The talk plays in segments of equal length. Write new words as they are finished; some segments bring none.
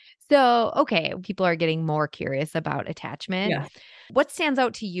So, okay, people are getting more curious about attachment. Yeah. What stands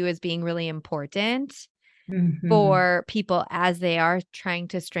out to you as being really important hmm for people as they are trying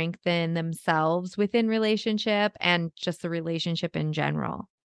to strengthen themselves within relationship and just the relationship in general?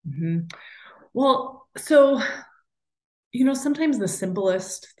 hmm Well, so, sometimes the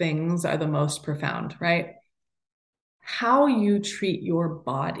simplest things are the most profound, right? How you treat your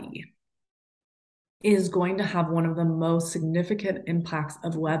body is going to have one of the most significant impacts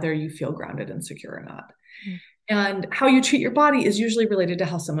of whether you feel grounded and secure or not. Mm. And how you treat your body is usually related to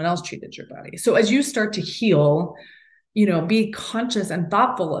how someone else treated your body. So as you start to heal, be conscious and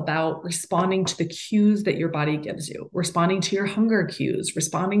thoughtful about responding to the cues that your body gives you, responding to your hunger cues,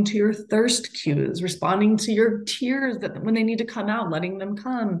 responding to your thirst cues, responding to your tears that when they need to come out, letting them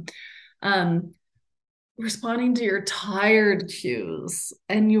come, um, responding to your tired cues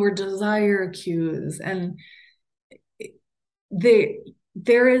and your desire cues. And they,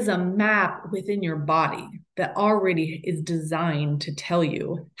 there is a map within your body that already is designed to tell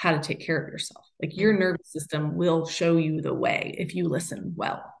you how to take care of yourself. Like your Mhm. nervous system will show you the way if you listen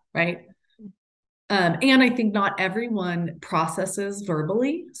well, right? And I think not everyone processes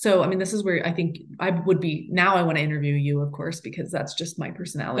verbally. So, I mean, this is where I think I would be now. I want to interview you, of course, because that's just my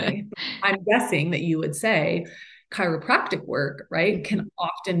personality. I'm guessing that you would say chiropractic work, right, Mhm. can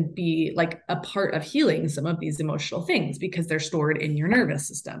often be like a part of healing some of these emotional things because they're stored in your nervous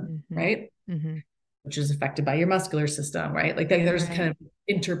system, Mhm. right? Mhm. Which is affected by your muscular system, right? Like there's kind Right. of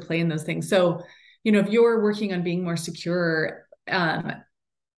interplay in those things. So, if you're working on being more secure, and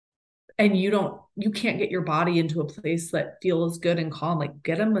you can't get your body into a place that feels good and calm, like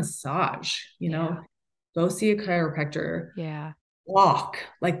get a massage, Yeah. go see a chiropractor, Yeah.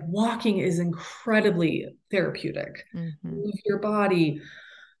 walking is incredibly therapeutic. Mhm. Move your body,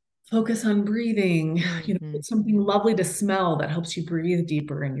 focus on breathing, Mhm. put something lovely to smell that helps you breathe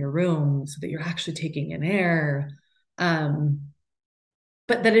deeper in your room so that you're actually taking in air. um,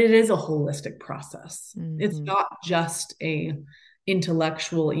 but that it is a holistic process. It's Mhm. not just a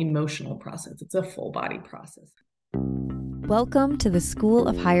intellectual, emotional process. It's a full body process. Welcome to the School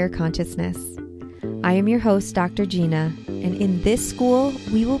of Higher Consciousness. I am your host, Dr. Gina, and in this school,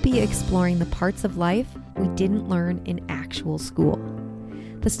 we will be exploring the parts of life we didn't learn in actual school.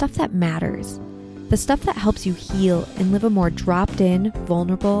 The stuff that matters, the stuff that helps you heal and live a more dropped in,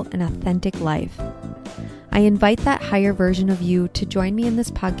 vulnerable, and authentic life. I invite that higher version of you to join me in this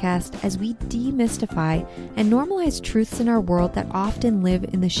podcast as we demystify and normalize truths in our world that often live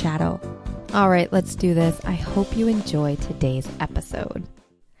in the shadow. All right, let's do this. I hope you enjoy today's episode.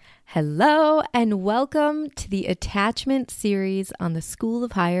 Hello, and welcome to the Attachment series on the School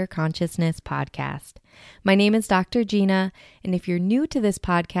of Higher Consciousness podcast. My name is Dr. Gina, and if you're new to this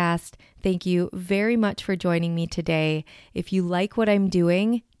podcast, thank you very much for joining me today. If you like what I'm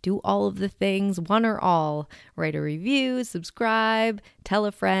doing, do all of the things, one or all. Write a review, subscribe, tell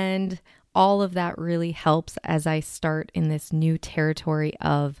a friend. All of that really helps as I start in this new territory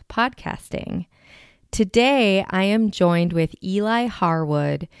of podcasting. Today, I am joined with Eli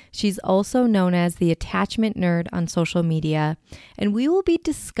Harwood. She's also known as the Attachment Nerd on social media, and we will be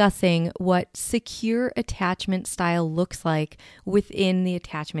discussing what secure attachment style looks like within the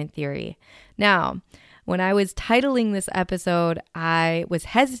attachment theory. Now, when I was titling this episode, I was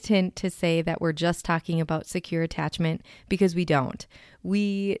hesitant to say that we're just talking about secure attachment because we don't.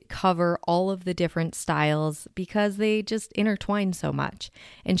 We cover all of the different styles because they just intertwine so much.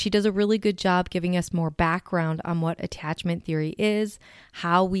 And she does a really good job giving us more background on what attachment theory is,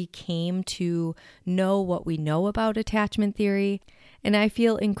 how we came to know what we know about attachment theory. And I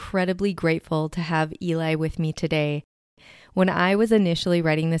feel incredibly grateful to have Eli with me today. When I was initially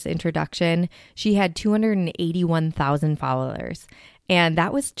writing this introduction, she had 281,000 followers. And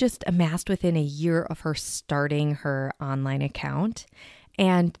that was just amassed within a year of her starting her online account.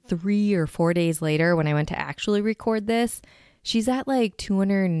 And 3 or 4 days later, when I went to actually record this, she's at like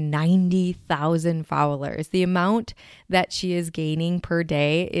 290,000 followers. The amount that she is gaining per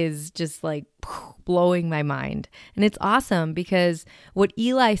day is just like blowing my mind. And it's awesome because what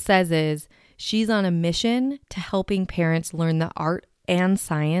Eli says is, she's on a mission to helping parents learn the art and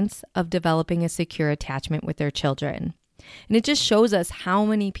science of developing a secure attachment with their children. And it just shows us how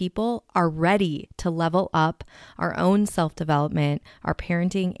many people are ready to level up our own self-development, our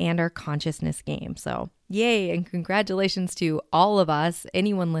parenting, and our consciousness game. So yay, and congratulations to all of us,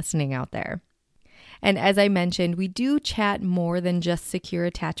 anyone listening out there. And as I mentioned, we do chat more than just secure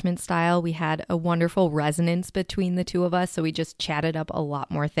attachment style. We had a wonderful resonance between the two of us, so we just chatted up a lot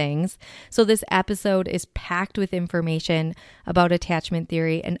more things. So this episode is packed with information about attachment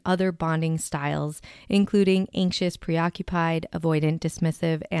theory and other bonding styles, including anxious, preoccupied, avoidant,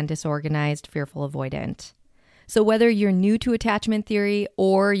 dismissive, and disorganized, fearful, avoidant. So whether you're new to attachment theory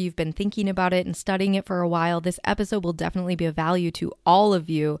or you've been thinking about it and studying it for a while, this episode will definitely be of value to all of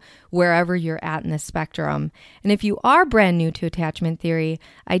you wherever you're at in the spectrum. And if you are brand new to attachment theory,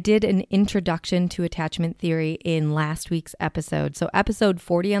 I did an introduction to attachment theory in last week's episode. So episode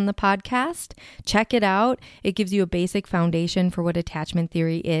 40 on the podcast, check it out. It gives you a basic foundation for what attachment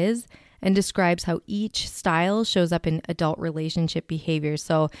theory is and describes how each style shows up in adult relationship behavior.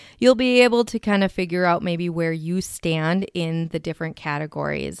 So you'll be able to kind of figure out maybe where you stand in the different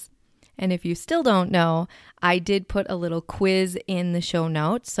categories. And if you still don't know, I did put a little quiz in the show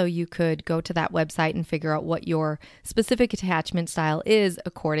notes, so you could go to that website and figure out what your specific attachment style is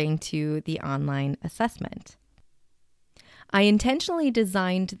according to the online assessment. I intentionally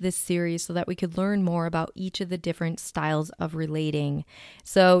designed this series so that we could learn more about each of the different styles of relating.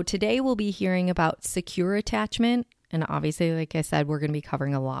 So today we'll be hearing about secure attachment. And obviously, like I said, we're going to be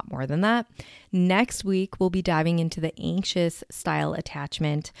covering a lot more than that. Next week, we'll be diving into the anxious style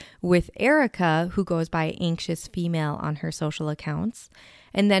attachment with Erica, who goes by anxious female on her social accounts.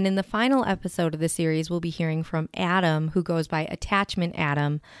 And then in the final episode of the series, we'll be hearing from Adam, who goes by attachment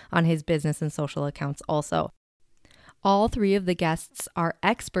Adam on his business and social accounts also. All three of the guests are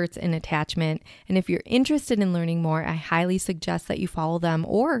experts in attachment, and if you're interested in learning more, I highly suggest that you follow them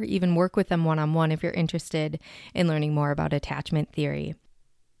or even work with them one-on-one if you're interested in learning more about attachment theory.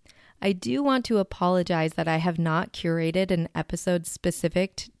 I do want to apologize that I have not curated an episode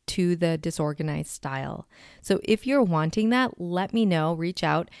specific to the disorganized style. So if you're wanting that, let me know, reach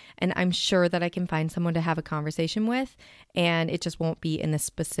out, and I'm sure that I can find someone to have a conversation with, and it just won't be in the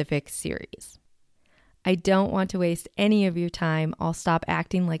specific series. I don't want to waste any of your time. I'll stop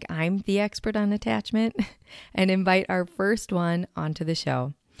acting like I'm the expert on attachment and invite our first one onto the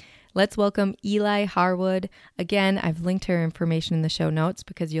show. Let's welcome Eli Harwood. Again, I've linked her information in the show notes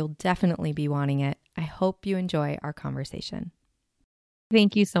because you'll definitely be wanting it. I hope you enjoy our conversation.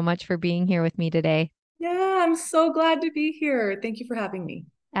 Thank you so much for being here with me today. Yeah, I'm so glad to be here. Thank you for having me.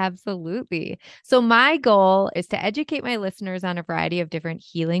 Absolutely. So my goal is to educate my listeners on a variety of different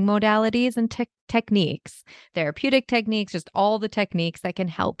healing modalities and techniques, therapeutic techniques, just all the techniques that can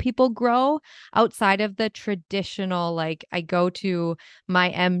help people grow outside of the traditional, like I go to my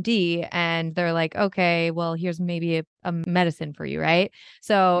MD and they're like, okay, well, here's maybe a medicine for you, right?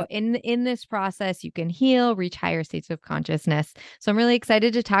 So in this process, you can heal, reach higher states of consciousness. So I'm really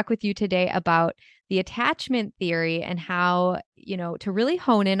excited to talk with you today about the attachment theory and how, to really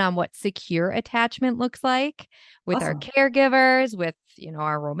hone in on what secure attachment looks like with our caregivers, with,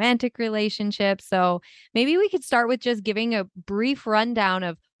 our romantic relationships. So maybe we could start with just giving a brief rundown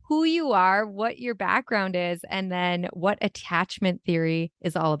of who you are, what your background is, and then what attachment theory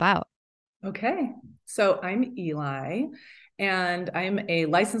is all about. Okay. So I'm Eli, and I'm a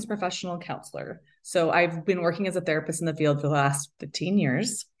licensed professional counselor. So I've been working as a therapist in the field for the last 15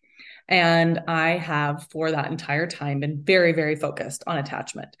 years. And I have, for that entire time, been very, very focused on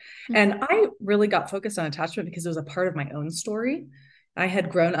attachment. And I really got focused on attachment because it was a part of my own story. I had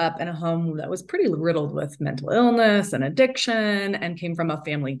grown up in a home that was pretty riddled with mental illness and addiction, and came from a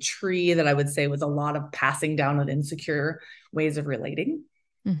family tree that I would say was a lot of passing down of insecure ways of relating.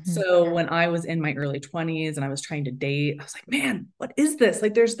 So when I was in my early 20s and I was trying to date, I was like, man, what is this?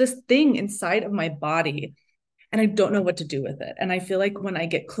 Like, there's this thing inside of my body and I don't know what to do with it. And I feel like when I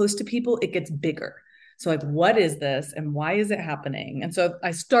get close to people, it gets bigger. So like, what is this and why is it happening? And so I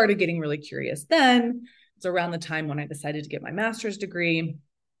started getting really curious then. It's around the time when I decided to get my master's degree.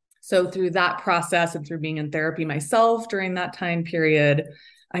 So through that process and through being in therapy myself during that time period,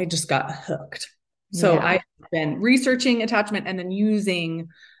 I just got hooked. So I've been researching attachment and then using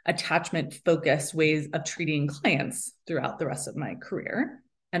attachment focused ways of treating clients throughout the rest of my career.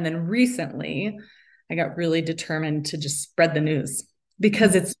 And then recently, I got really determined to just spread the news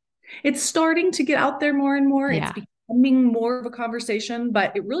because it's starting to get out there more and more. Yeah. It's becoming more of a conversation,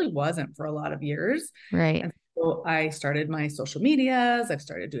 but it really wasn't for a lot of years. Right. And so I started my social medias. I've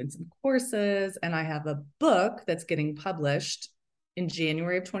started doing some courses, and I have a book that's getting published in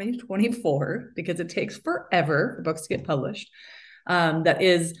January of 2024 because it takes forever for books to get published. That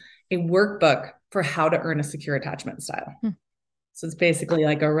is a workbook for how to earn a secure attachment style. So it's basically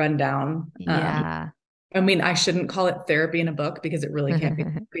like a rundown. Yeah. I mean, I shouldn't call it therapy in a book because it really can't be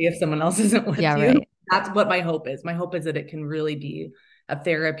therapy if someone else isn't with you. Right. That's what my hope is. My hope is that it can really be a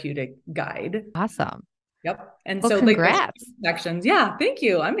therapeutic guide. Awesome. Yep. And Well, so like there's congrats. sections. Yeah, thank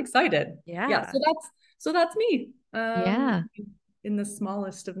you. I'm excited. Yeah. Yeah. So that's me. Yeah. In the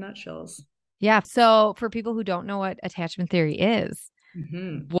smallest of nutshells. Yeah. So for people who don't know what attachment theory is,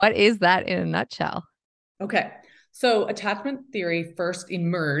 Mhm. what is that in a nutshell? Okay. So attachment theory first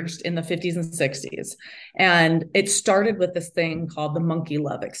emerged in the 50s and 60s. And it started with this thing called the monkey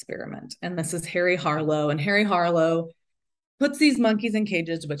love experiment. And this is Harry Harlow. And Harry Harlow puts these monkeys in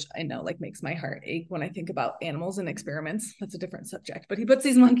cages, which I know like makes my heart ache when I think about animals and experiments. That's a different subject. But he puts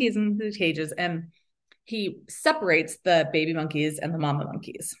these monkeys in the cages and he separates the baby monkeys and the mama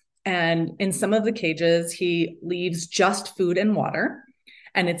monkeys. And in some of the cages, he leaves just food and water,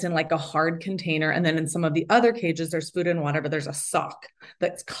 and it's in like a hard container. And then in some of the other cages, there's food and water, but there's a sock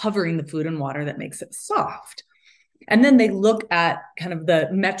that's covering the food and water that makes it soft. And then they look at kind of the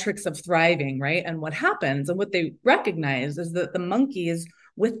metrics of thriving, right? And what happens, and what they recognize is that the monkeys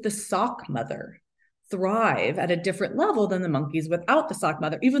with the sock mother thrive at a different level than the monkeys without the sock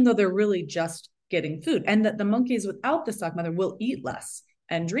mother, even though they're really just getting food. And that the monkeys without the sock mother will eat less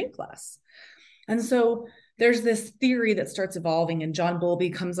and drink less. And so there's this theory that starts evolving, and John Bowlby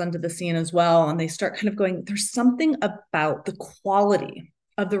comes onto the scene as well. And they start kind of going, there's something about the quality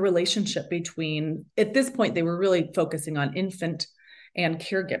of the relationship between, at this point, they were really focusing on infant and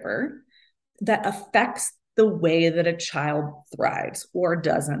caregiver that affects the way that a child thrives or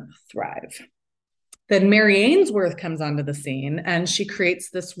doesn't thrive. Then Mary Ainsworth comes onto the scene and she creates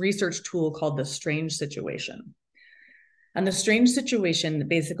this research tool called the strange situation. And the strange situation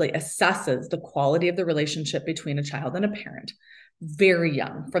basically assesses the quality of the relationship between a child and a parent, very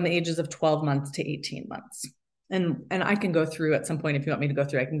young, from the ages of 12 months to 18 months. And I can go through at some point, if you want me to go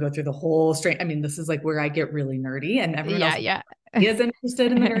through, I can go through the whole strange. I mean, this is like where I get really nerdy, and everyone else Yeah. is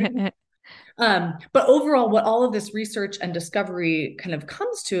interested in the nerdy. But overall, what all of this research and discovery kind of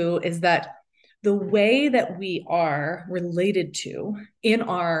comes to is that the way that we are related to in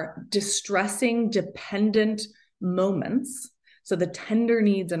our distressing, dependent moments, so the tender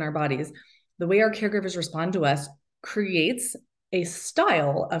needs in our bodies, the way our caregivers respond to us creates a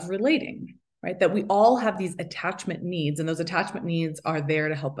style of relating, right? That we all have these attachment needs, and those attachment needs are there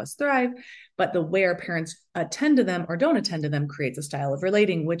to help us thrive. But the way our parents attend to them or don't attend to them creates a style of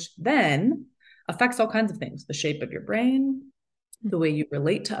relating, which then affects all kinds of things: the shape of your brain, the way you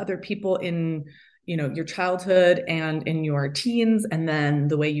relate to other people in your childhood and in your teens, and then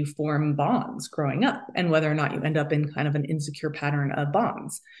the way you form bonds growing up, and whether or not you end up in kind of an insecure pattern of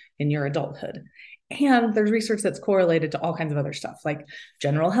bonds in your adulthood. And there's research that's correlated to all kinds of other stuff like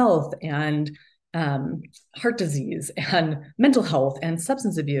general health and heart disease and mental health and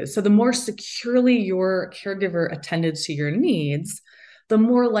substance abuse. So the more securely your caregiver attended to your needs, the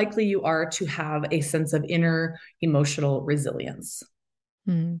more likely you are to have a sense of inner emotional resilience.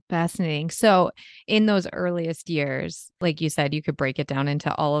 Fascinating. So, in those earliest years, like you said, you could break it down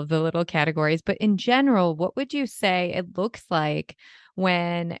into all of the little categories, but in general, what would you say it looks like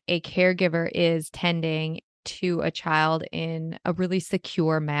when a caregiver is tending to a child in a really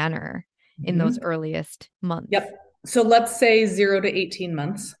secure manner in those earliest months? Yep. So let's say 0 to 18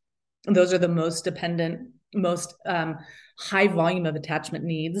 months. Those are the most dependent, most high volume of attachment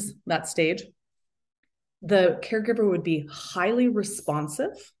needs, that stage. The caregiver would be highly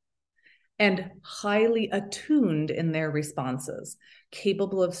responsive and highly attuned in their responses,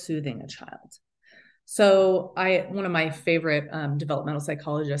 capable of soothing a child. So one of my favorite developmental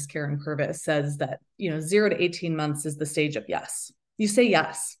psychologists, Karen Purvis, says that 0 to 18 months is the stage of yes. You say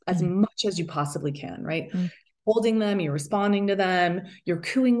yes as much as you possibly can, right? Holding them, you're responding to them, you're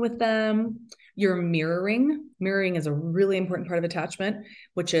cooing with them, you're mirroring. Mirroring is a really important part of attachment,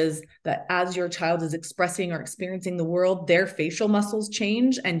 which is that as your child is expressing or experiencing the world, their facial muscles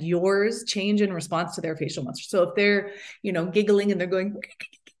change and yours change in response to their facial muscles. So if they're, giggling and they're going,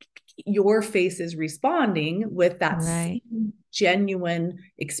 your face is responding with that same genuine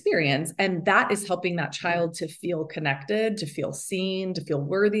experience. And that is helping that child to feel connected, to feel seen, to feel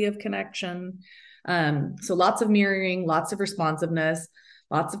worthy of connection. So lots of mirroring, lots of responsiveness,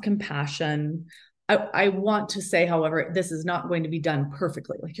 lots of compassion. I want to say, however, this is not going to be done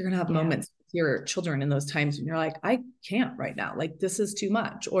perfectly. Like you're going to have moments with your children in those times when you're like, I can't right now. Like this is too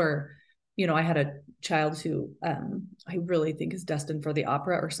much. Or, I had a child who I really think is destined for the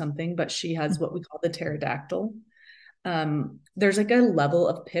opera or something, but she has what we call the pterodactyl. There's like a level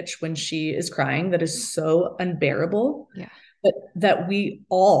of pitch when she is crying that is so unbearable. Yeah. That we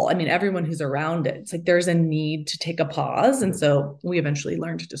all, I mean, everyone who's around it, it's like there's a need to take a pause. And so we eventually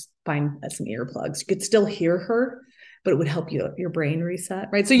learned to just find some earplugs. You could still hear her, but it would help your brain reset,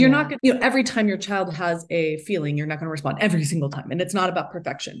 right? So you're not going to, every time your child has a feeling, you're not going to respond every single time. And it's not about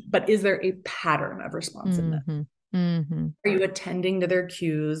perfection, but is there a pattern of responsiveness? Are you attending to their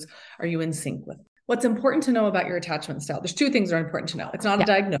cues? Are you in sync with them? What's important to know about your attachment style? There's two things that are important to know. It's not a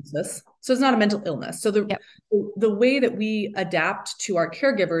diagnosis. So it's not a mental illness. So the way that we adapt to our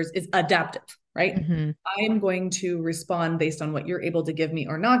caregivers is adaptive, right? I am going to respond based on what you're able to give me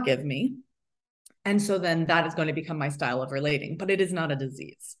or not give me. And so then that is going to become my style of relating, but it is not a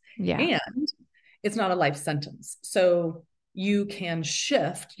disease. And it's not a life sentence. So you can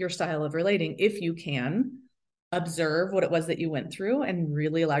shift your style of relating if you can observe what it was that you went through and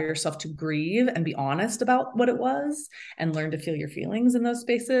really allow yourself to grieve and be honest about what it was and learn to feel your feelings in those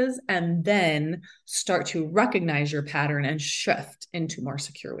spaces, and then start to recognize your pattern and shift into more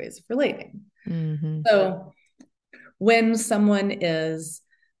secure ways of relating. So when someone is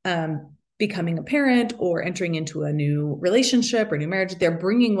becoming a parent or entering into a new relationship or new marriage, they're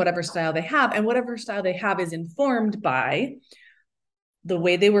bringing whatever style they have, and whatever style they have is informed by the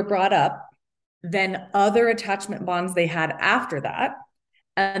way they were brought up, then other attachment bonds they had after that,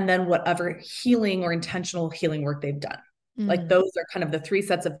 and then whatever healing or intentional healing work they've done. Like those are kind of the three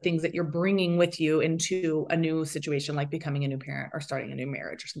sets of things that you're bringing with you into a new situation, like becoming a new parent or starting a new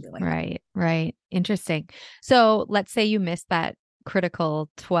marriage or something like that. Right. Interesting. So let's say you missed that critical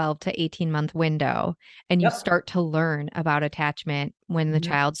 12 to 18 month window and you start to learn about attachment when the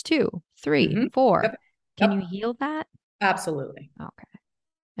child's 2, 3, 4. Can you heal that? Absolutely. Okay.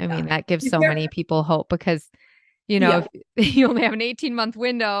 I mean, that gives so many people hope because, if you only have an 18-month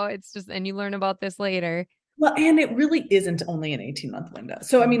window, it's just, and you learn about this later. Well, and it really isn't only an 18-month window.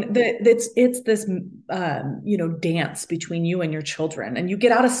 So, I mean, it's this, dance between you and your children, and you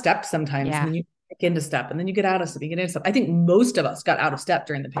get out of step sometimes, and then you get into step, and then you get out of step, you get into step. I think most of us got out of step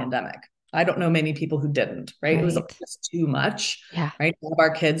during the pandemic. I don't know many people who didn't, right? It was just too much, right? All of our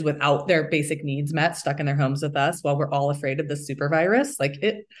kids without their basic needs met, stuck in their homes with us while we're all afraid of the super virus. Like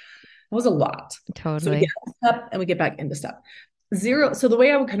it was a lot. Totally. So we get out of step and we get back into step. 0. So the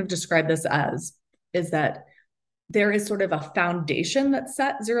way I would kind of describe this is that there is sort of a foundation that's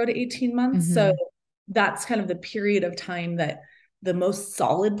set 0 to 18 months. So that's kind of the period of time that the most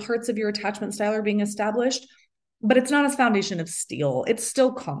solid parts of your attachment style are being established. But it's not a foundation of steel. It's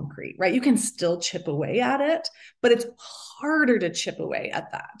still concrete, right? You can still chip away at it, but it's harder to chip away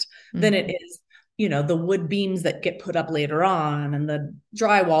at that than it is, the wood beams that get put up later on and the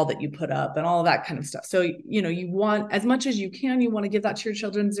drywall that you put up and all of that kind of stuff. So, you want, as much as you can, you want to give that to your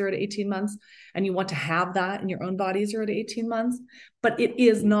children 0 to 18 months, and you want to have that in your own body 0 to 18 months, but it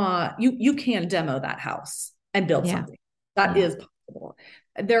is not, you can demo that house and build something. That is possible.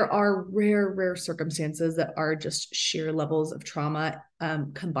 There are rare circumstances that are just sheer levels of trauma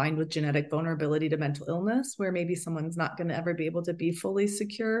combined with genetic vulnerability to mental illness, where maybe someone's not going to ever be able to be fully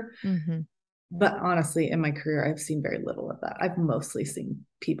secure. But honestly, in my career, I've seen very little of that. I've mostly seen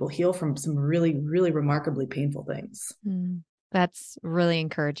people heal from some really, really remarkably painful things. That's really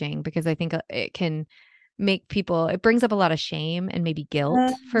encouraging, because I think it can make people, it brings up a lot of shame and maybe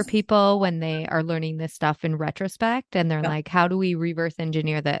guilt for people when they are learning this stuff in retrospect, and they're like, how do we reverse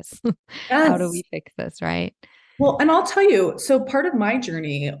engineer this? How do we fix this? Right. Well, and I'll tell you, so part of my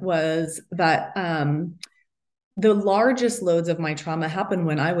journey was that the largest loads of my trauma happened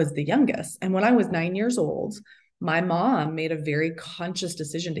when I was the youngest. And when I was 9 years old, my mom made a very conscious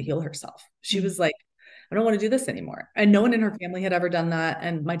decision to heal herself. She was like, I don't want to do this anymore. And no one in her family had ever done that.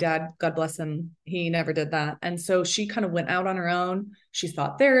 And my dad, God bless him, he never did that. And so she kind of went out on her own. She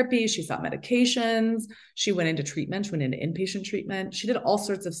sought therapy. She sought medications. She went into treatment. She went into inpatient treatment. She did all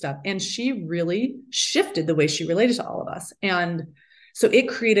sorts of stuff. And she really shifted the way she related to all of us. And so it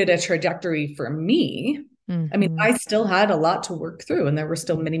created a trajectory for me. I mean, I still had a lot to work through, and there were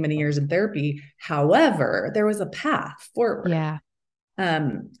still many, many years in therapy. However, there was a path forward.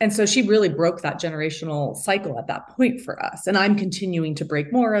 And so she really broke that generational cycle at that point for us. And I'm continuing to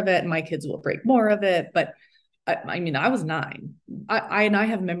break more of it, and my kids will break more of it. But I mean, I was 9. I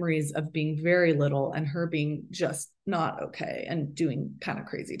have memories of being very little and her being just not okay and doing kind of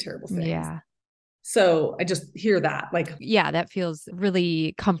crazy, terrible things. So I just hear that, like, that feels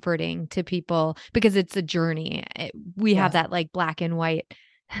really comforting to people, because it's a journey. We have that like black and white.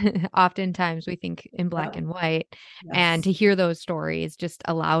 Oftentimes we think in black and white, and to hear those stories just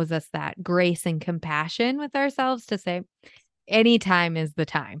allows us that grace and compassion with ourselves to say, any time is the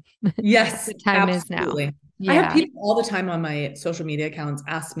time. Yes, the time absolutely. is now. I have people all the time on my social media accounts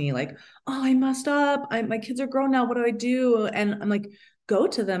ask me like, oh, I messed up. My kids are grown now. What do I do? And I'm like, go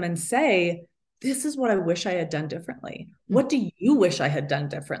to them and say, this is what I wish I had done differently. Mm. What do you wish I had done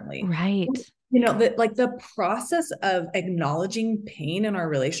differently? Right. The process of acknowledging pain in our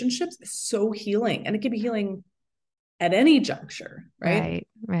relationships is so healing, and it can be healing at any juncture, right? Right.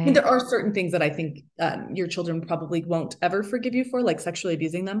 I mean, Right. there are certain things that I think your children probably won't ever forgive you for, like sexually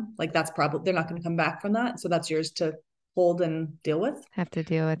abusing them. Like that's probably, they're not going to come back from that. So that's yours to hold and deal with. Have to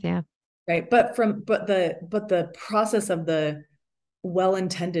deal with, yeah. Right. But the process of the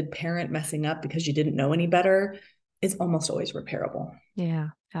well-intended parent messing up because you didn't know any better is almost always repairable. Yeah.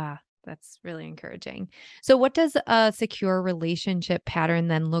 That's really encouraging. So what does a secure relationship pattern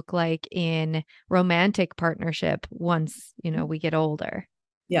then look like in romantic partnership once, we get older?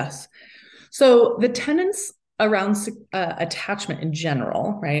 Yes. So the tenets around attachment in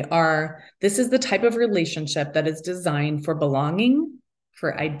general, right, are this is the type of relationship that is designed for belonging,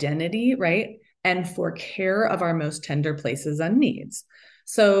 for identity, right, and for care of our most tender places and needs.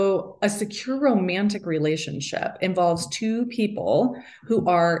 So a secure romantic relationship involves two people who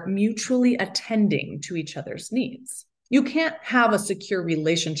are mutually attending to each other's needs. You can't have a secure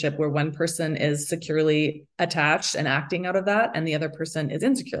relationship where one person is securely attached and acting out of that, and the other person is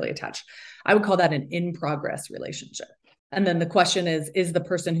insecurely attached. I would call that an in progress relationship. And then the question is the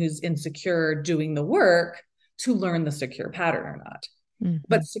person who's insecure doing the work to learn the secure pattern or not? Mm-hmm.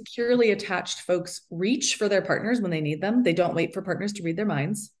 But securely attached folks reach for their partners when they need them. They don't wait for partners to read their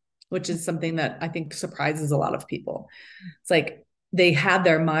minds, which is something that I think surprises a lot of people. It's like they had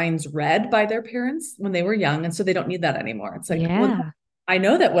their minds read by their parents when they were young, and so they don't need that anymore. It's like, well, Yeah. I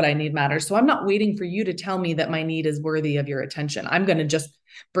know that what I need matters. So I'm not waiting for you to tell me that my need is worthy of your attention. I'm going to just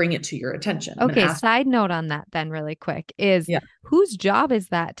bring it to your attention. I'm going to Okay, ask. side note on that then really quick is Yeah. whose job is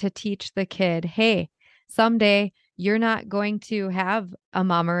that to teach the kid, hey, someday you're not going to have a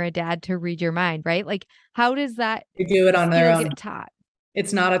mom or a dad to read your mind, right? Like how does that They do it on their skill own. get taught?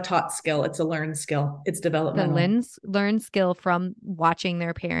 It's not a taught skill. It's a learned skill. It's The developmental. lens learn skill from watching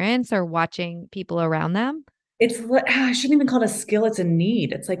their parents or watching people around them? I shouldn't even call it a skill. It's a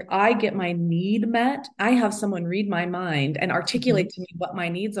need. It's like I get my need met. I have someone read my mind and Mhm. articulate to me what my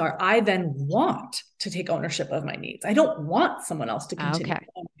needs are. I then want to take ownership of my needs. I don't want someone else to continue Okay.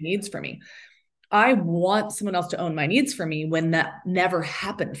 to own my needs for me. I want someone else to own my needs for me when that never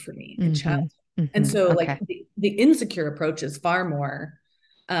happened for me in childhood. Mhm. And Mhm. so, like Okay. the insecure approach is far more.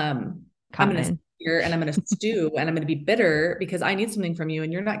 Um, I'm going to sit Common. here and I'm going to stew and I'm going to be bitter because I need something from you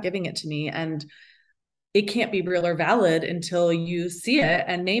and you're not giving it to me, and it can't be real or valid until you see it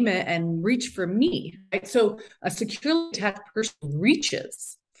and name it and reach for me. Right? So, a securely attached person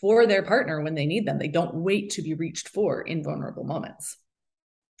reaches for their partner when they need them. They don't wait to be reached for in vulnerable moments.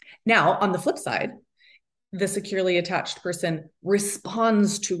 Now, on the flip side, the securely attached person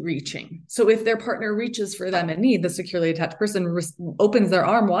responds to reaching. So if their partner reaches for them in need, the securely attached person opens their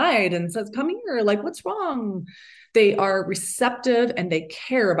arm wide and says, "Come here, like, what's wrong?" They are receptive and they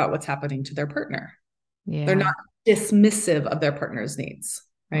care about what's happening to their partner. They're Yeah. not dismissive of their partner's needs,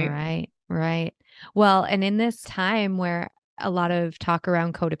 right? Right, right. Well, and in this time where a lot of talk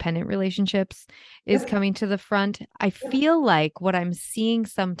around codependent relationships is Yep. coming to the front, I Yep. feel like what I'm seeing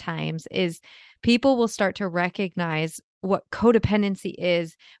sometimes is people will start to recognize what codependency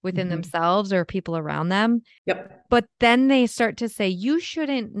is within Mhm. themselves or people around them. Yep. But then they start to say, you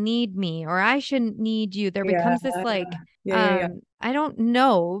shouldn't need me or I shouldn't need you. There Yeah. becomes this like, Yeah. I don't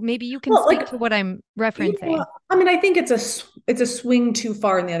know. Maybe you can Well, speak like, to what I'm referencing. I mean, I think it's a swing too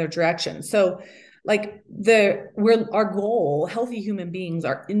far in the other direction. So, like we're our goal, healthy human beings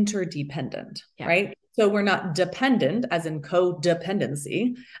are interdependent, Yeah. right? So we're not dependent as in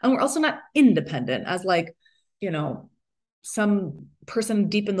codependency, and we're also not independent as like, you know, some person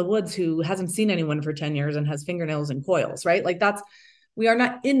deep in the woods who hasn't seen anyone for 10 years and has fingernails and coils, right? Like that's we are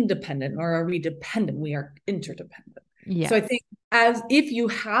not independent, or are we dependent? We are interdependent. So I Yes. think as if you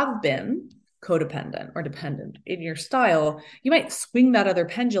have been codependent or dependent in your style, you might swing that other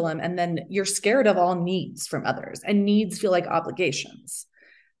pendulum and then you're scared of all needs from others, and needs feel like obligations.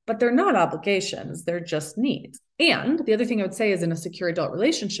 But they're not obligations, they're just needs. And the other thing I would say is in a secure adult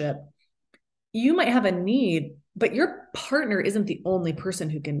relationship, you might have a need, but your partner isn't the only person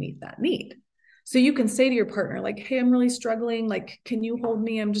who can meet that need. So you can say to your partner, like, "Hey, I'm really struggling. Like, can you hold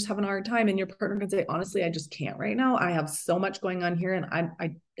me? I'm just having a hard time." And your partner can say, "Honestly, I just can't right now. I have so much going on here and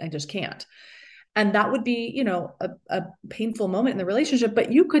I just can't." And that would be, a painful moment in the relationship,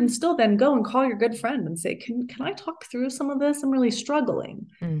 but you can still then go and call your good friend and say, can I talk through some of this? I'm really struggling.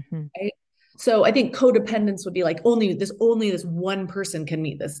 Hmm. Right. So I think codependence would be like only this one person can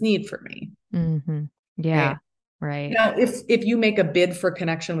meet this need for me. Hmm. Right. Yeah. Right. Now, if you make a bid for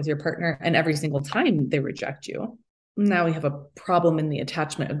connection with your partner and every single time they reject you, now we have a problem in the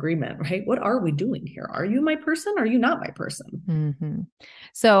attachment agreement, right? What are we doing here? Are you my person? Or are you not my person? Mm-hmm.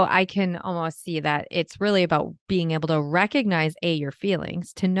 So I can almost see that it's really about being able to recognize your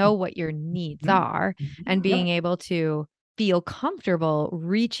feelings, to know what your needs Mhm. are, and being Yep. able to feel comfortable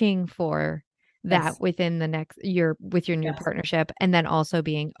reaching for that Yes. within the next year with your new Yes. partnership, and then also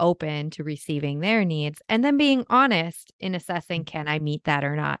being open to receiving their needs, and then being honest in assessing, can I meet that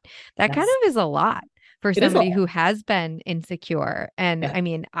or not? That kind Yes. of is a lot for It is somebody all. who has been insecure. And Yeah. I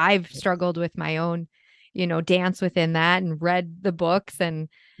mean, I've struggled with my own dance within that and read the books, and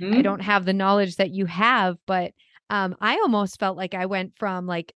I don't Mhm. have the knowledge that you have, but I almost felt like I went from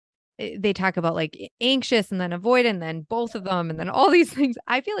like they talk about like anxious and then avoidant and then both of them and then all these things.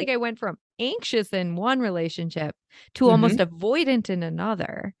 I feel like I went from anxious in one relationship to almost Mhm. avoidant in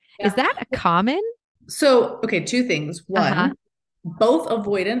another. Is Yeah. that a common? So, okay, two things. Uh-huh. One, both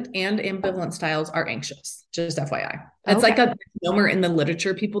avoidant and ambivalent styles are anxious, just FYI. It's like Okay. a misnomer in the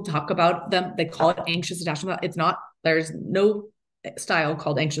literature. People talk about them, they call it anxious attachment. It's not, there's no style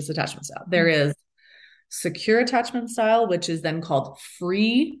called anxious attachment style. There is secure attachment style, which is then called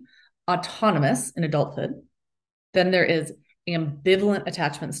free autonomous in adulthood. Then there is ambivalent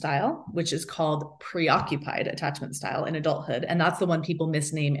attachment style, which is called preoccupied attachment style in adulthood. And that's the one people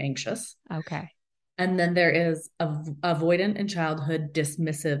misname anxious. Okay. And then there is avoidant in childhood,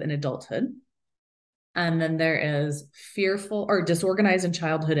 dismissive in adulthood. And then there is fearful or disorganized in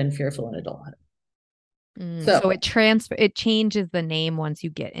childhood and fearful in adulthood. So So, it changes the name once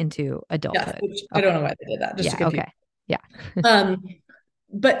you get into yes, adulthood. which I don't Okay. know why they did that, just to Yeah. confuse. Okay. Yeah. Um,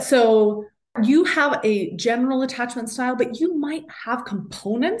 but so you have a general attachment style, but you might have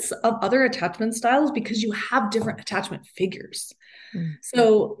components of other attachment styles because you have different attachment figures. Mm,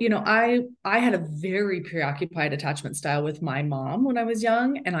 So, I had a very preoccupied attachment style with my mom when I was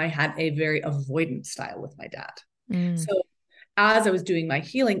young, and I had a very avoidant style with my dad. mm, So, as I was doing my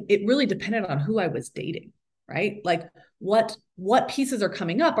healing, it really depended on who I was dating, right? Like what pieces are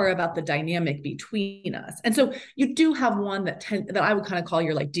coming up are about the dynamic between us. And so you do have one that I would kind of call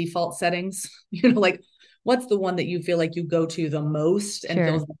your like default settings, like what's the one that you feel like you go to the most and sure.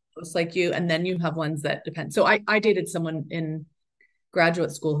 feels the most like you, and then you have ones that depend. So I dated someone in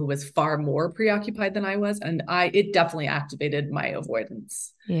graduate school who was far more preoccupied than I was. And it definitely activated my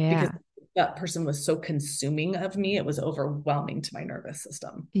avoidance because Yeah. that person was so consuming of me. It was overwhelming to my nervous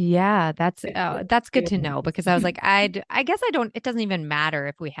system. Yeah, that's good to know, because I was like, I guess I don't, it doesn't even matter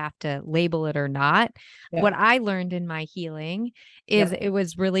if we have to label it or not. What Yeah. I learned in my healing is Yep. it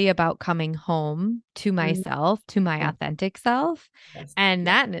was really about coming home to Mm, myself, to my yeah. authentic self. Yes. And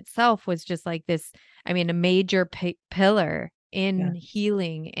Yeah. that in itself was just like this, I mean, a major pillar Yeah. in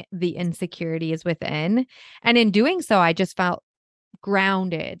healing the insecurities within. And in doing so, I just felt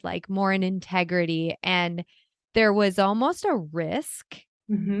grounded, like more in integrity. And there was almost a risk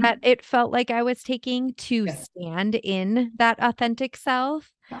that Hmm. it felt like I was taking to Yes. stand in that authentic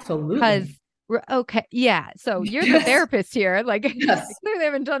self. Because, Absolutely. okay, yeah. So you're the Yes. therapist here. Like, I Yes. clearly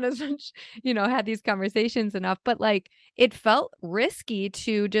haven't done as much, had these conversations enough, but like it felt risky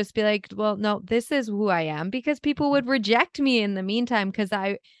to just be like, well, no, this is who I am, because people would reject me in the meantime, because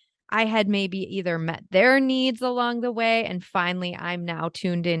I had maybe either met their needs along the way, and finally I'm now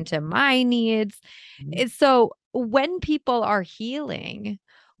tuned into my needs. So when people are healing,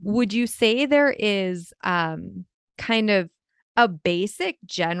 would you say there is kind of a basic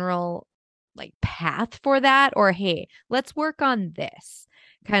general like path for that, or hey, let's work on this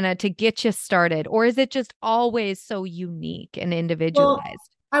kind of to get you started, or is it just always so unique and Well, individualized?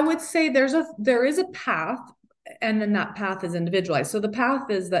 I would say there is a path, and then that path is individualized. So the path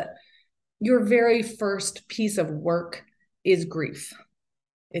is that your very first piece of work is grief.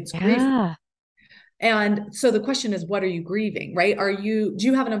 It's grief. Yeah. And so the question is, what are you grieving, right? Do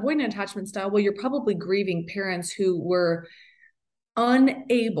you have an avoidant attachment style? Well, you're probably grieving parents who were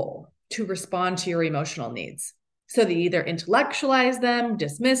unable to respond to your emotional needs. So they either intellectualized them,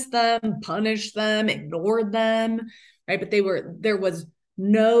 dismissed them, punished them, ignored them, right? But there was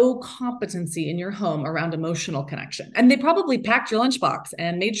no competency in your home around emotional connection. And they probably packed your lunchbox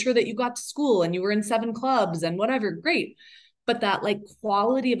and made sure that you got to school and you were in 7 clubs and whatever, great. But that like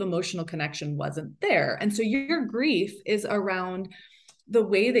quality of emotional connection wasn't there. And so your grief is around the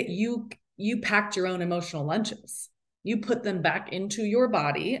way that you packed your own emotional lunches. You put them back into your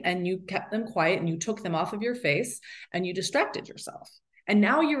body and you kept them quiet and you took them off of your face and you distracted yourself. And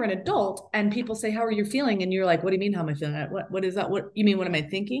now you're an adult and people say, how are you feeling? And you're like, what do you mean, how am I feeling? What is that? What you mean? What am I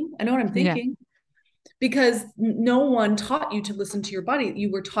thinking? I know what I'm Yeah. thinking, because no one taught you to listen to your body.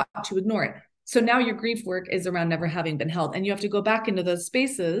 You were taught to ignore it. So now your grief work is around never having been held. And you have to go back into those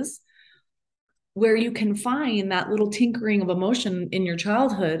spaces where you can find that little tinkering of emotion in your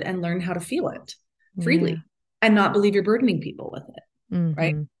childhood and learn how to feel it Yeah. freely and not believe you're burdening people with it.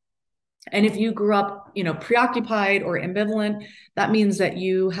 Right. Mm-hmm. And if you grew up, preoccupied or ambivalent, that means that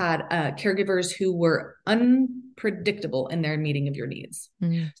you had caregivers who were unpredictable in their meeting of your needs.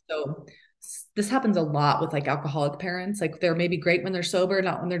 Mm. So this happens a lot with like alcoholic parents. Like they're maybe great when they're sober,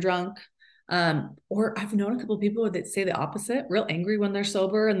 not when they're drunk. Or I've known a couple of people that say the opposite, real angry when they're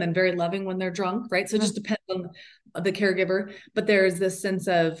sober and then very loving when they're drunk, right? So it just depends on the caregiver. But there's this sense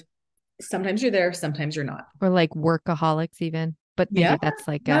of sometimes you're there, sometimes you're not. Or like workaholics even, but Yeah. maybe that's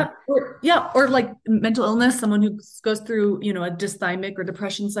like Yeah. Or like mental illness, someone who goes through, a dysthymic or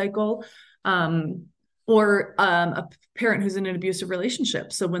depression cycle. Um, or a parent who's in an abusive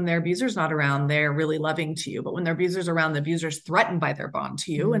relationship. So when their abuser's not around, they're really loving to you. But when their abuser's around, the abuser's threatened by their bond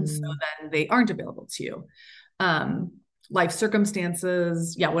to you. And so then they aren't available to you. Um, Life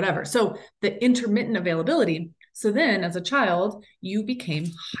circumstances, yeah, whatever. So the intermittent availability. So then as a child, you became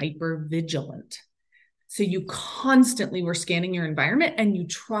hyper vigilant. So you constantly were scanning your environment and you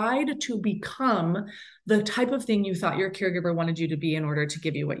tried to become the type of thing you thought your caregiver wanted you to be in order to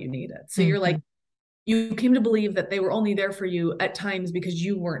give you what you needed. So you're like, you came to believe that they were only there for you at times because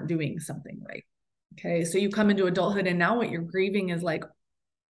you weren't doing something right. Okay. So you come into adulthood and now what you're grieving is like,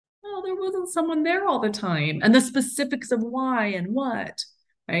 oh, there wasn't someone there all the time. And the specifics of why and what.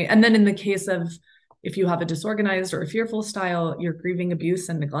 Right. And then in the case of if you have a disorganized or a fearful style, you're grieving abuse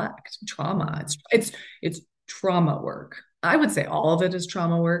and neglect, trauma. It's trauma work. I would say all of it is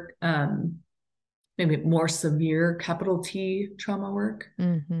trauma work. Maybe more severe capital T trauma work.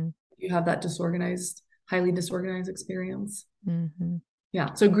 Mm-hmm. You have that highly disorganized experience. Mm-hmm.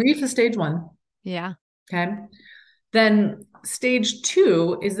 Yeah. So grief is stage 1. Yeah. Okay. Then stage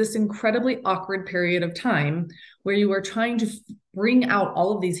 2 is this incredibly awkward period of time where you are trying to bring out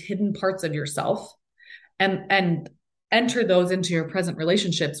all of these hidden parts of yourself and enter those into your present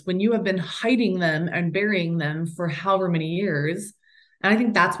relationships when you have been hiding them and burying them for however many years. And I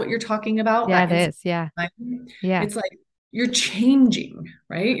think that's what you're talking about. Yeah, it is. Yeah. Yeah. It's like you're changing,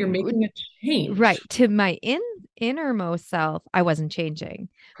 right? You're making a change. Right. To my innermost self, I wasn't changing.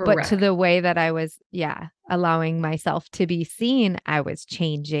 But to Correct. the way that I was, allowing myself to be seen, I was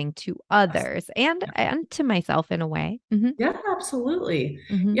changing to others and to myself in a way. Mm-hmm. Yeah, absolutely.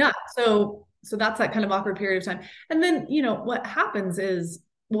 Mm-hmm. Yeah. So that's that kind of awkward period of time. And then, what happens is,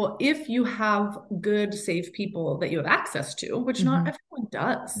 well, if you have good, safe people that you have access to, which not everyone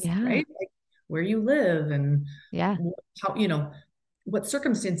does, Yeah. right? Like where you live and Yeah. how, what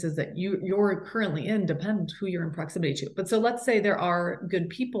circumstances that you're currently in depend who you're in proximity to. But so let's say there are good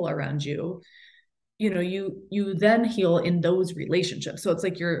people around you, you then heal in those relationships. So it's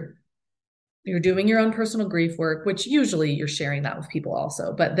like you're doing your own personal grief work, which usually you're sharing that with people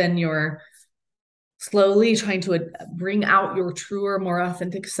also, but then you're slowly trying to bring out your truer, more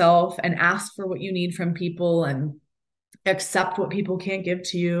authentic self and ask for what you need from people and accept what people can't give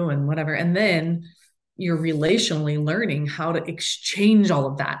to you and whatever. And then you're relationally learning how to exchange all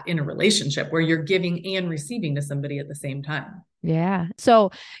of that in a relationship where you're giving and receiving to somebody at the same time. Yeah. So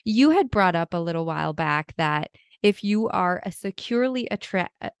you had brought up a little while back that if you are a securely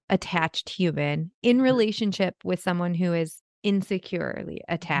attached human in relationship with someone who is insecurely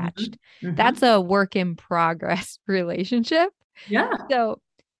attached, that's a work in progress relationship. Yeah. So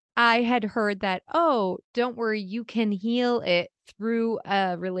I had heard that, oh, don't worry, you can heal it through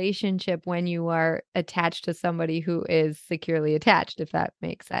a relationship when you are attached to somebody who is securely attached, if that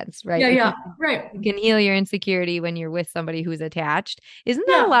makes sense, right? Yeah. Right. You can heal your insecurity when you're with somebody who's attached. Isn't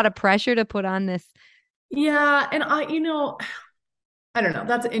that Yeah. a lot of pressure to put on this? Yeah. And I don't know.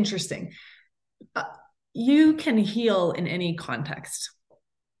 That's interesting. You can heal in any context,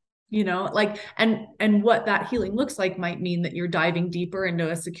 like, and what that healing looks like might mean that you're diving deeper into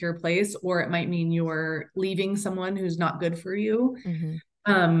a secure place, or it might mean you're leaving someone who's not good for you.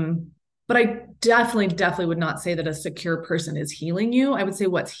 But I definitely would not say that a secure person is healing you. I would say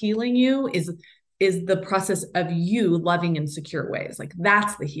what's healing you is the process of you loving in secure ways. Like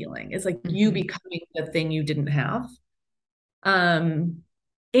that's the healing. It's like you becoming the thing you didn't have. And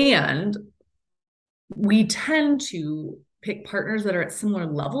we tend to pick partners that are at similar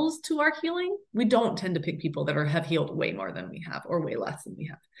levels to our healing. We don't tend to pick people that have healed way more than we have or way less than we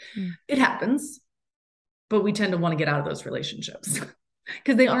have. It happens, but we tend to want to get out of those relationships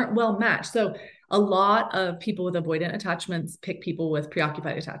because they aren't well matched. So a lot of people with avoidant attachments pick people with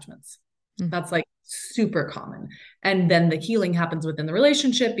preoccupied attachments. That's like super common. And then the healing happens within the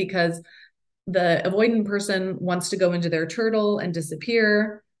relationship because the avoidant person wants to go into their turtle and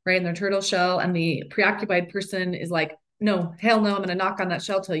disappear, right, in their turtle shell. And the preoccupied person is like, no, hell no, I'm going to knock on that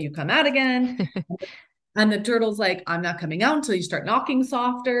shell till you come out again. And the turtle's like, I'm not coming out until you start knocking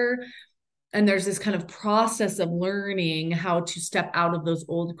softer. And there's this kind of process of learning how to step out of those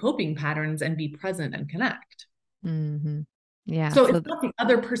old coping patterns and be present and connect. Mm-hmm. Yeah. So it's not the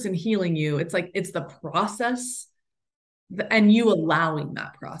other person healing you. It's like, it's the process and you allowing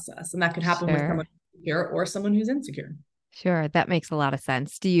that process. And that could happen with someone who's insecure or someone who's insecure. Sure. That makes a lot of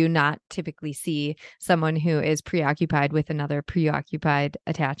sense. Do you not typically see someone who is preoccupied with another preoccupied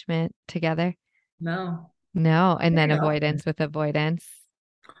attachment together? No. No. And then Very avoidance often. with avoidance.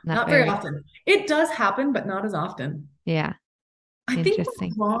 Not very often. It does happen, but not as often. Yeah. I think we're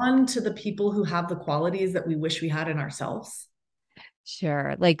Interesting. drawn to the people who have the qualities that we wish we had in ourselves.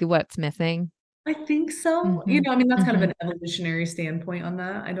 Sure. Like what's missing? I think so. Mm-hmm. I mean, that's kind of Mm-hmm. an evolutionary standpoint on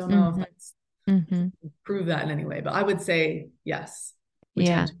that. I don't know if Mm-hmm. that's Mm-hmm. prove that in any way, but I would say yes. We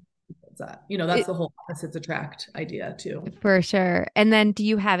Yeah. tend to towards that. That's the whole opposites attract idea too. For sure. And then do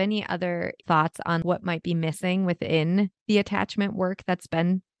you have any other thoughts on what might be missing within the attachment work that's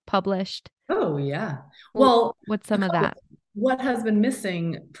been published? Oh, yeah. Well, What's some of that? what has been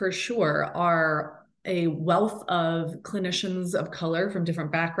missing for sure are a wealth of clinicians of color from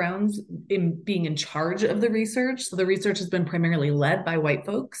different backgrounds in being in charge of the research. So the research has been primarily led by white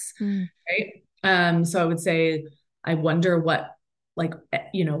folks, right? So I would say, I wonder what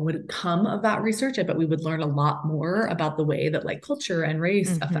would come of that research. I bet we would learn a lot more about the way that like culture and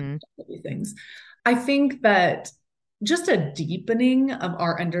race affect these things. I think that just a deepening of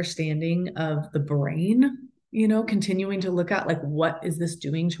our understanding of the brain, continuing to look at like, what is this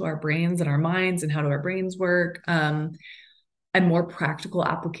doing to our brains and our minds and how do our brains work? And more practical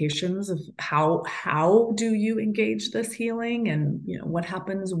applications of how do you engage this healing and what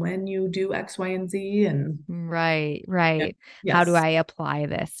happens when you do X, Y, and Z and right. Yes. How do I apply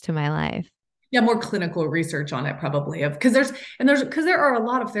this to my life? Yeah, more clinical research on it probably because there are a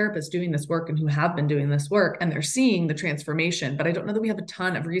lot of therapists doing this work and who have been doing this work and they're seeing the transformation, but I don't know that we have a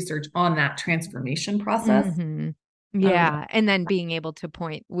ton of research on that transformation process. Yeah. And then being able to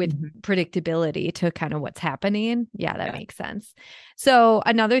point with predictability to kind of what's happening. Yeah, that makes sense. So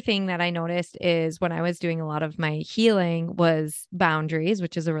another thing that I noticed is when I was doing a lot of my healing was boundaries,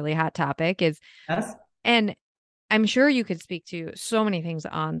 which is a really hot topic and I'm sure you could speak to so many things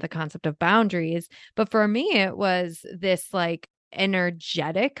on the concept of boundaries, but for me, it was this like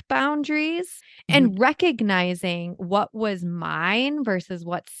energetic boundaries and recognizing what was mine versus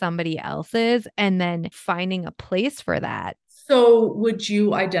what somebody else's, and then finding a place for that. So would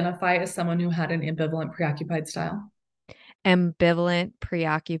you identify as someone who had an ambivalent preoccupied style? Ambivalent,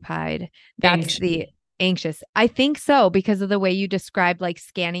 preoccupied. That's the anxious. I think so, because of the way you described like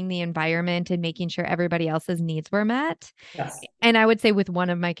scanning the environment and making sure everybody else's needs were met. Yes. And I would say with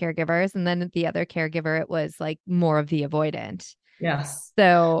one of my caregivers, and then the other caregiver, it was like more of the avoidant. Yes.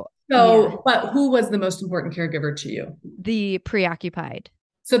 So, but who was the most important caregiver to you? The preoccupied.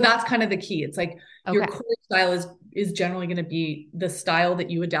 So that's kind of the key. It's like your core style is generally going to be the style that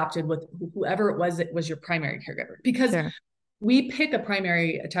you adapted with whoever it was your primary caregiver. Because we pick a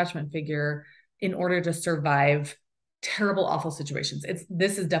primary attachment figure in order to survive terrible, awful situations.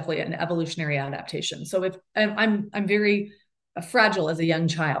 This is definitely an evolutionary adaptation. So if I'm very fragile as a young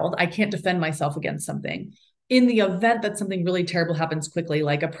child, I can't defend myself against something. In the event that something really terrible happens quickly,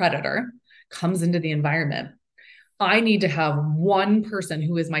 like a predator comes into the environment, I need to have one person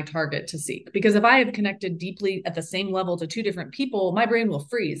who is my target to seek. Because if I have connected deeply at the same level to two different people, my brain will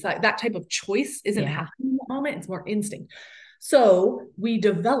freeze. That type of choice isn't happening in the moment. It's more instinct. So we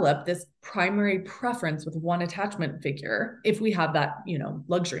develop this primary preference with one attachment figure. If we have that,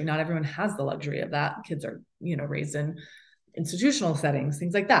 luxury, not everyone has the luxury of that. Kids are, raised in institutional settings,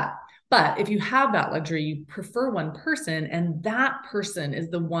 things like that. But if you have that luxury, you prefer one person, and that person is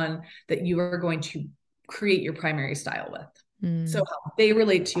the one that you are going to create your primary style with. So how they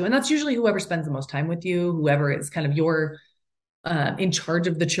relate to you. And that's usually whoever spends the most time with you, whoever is kind of your in charge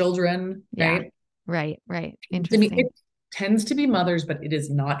of the children, right? Right. Interesting. It tends to be mothers, but it is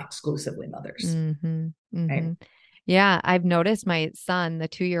not exclusively mothers. Right? Yeah, I've noticed my son, the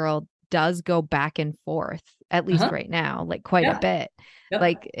 2-year-old, does go back and forth, at least right now, like quite a bit.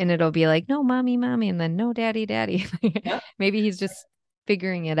 Like, and it'll be like, no, mommy, and then no, daddy. Maybe he's just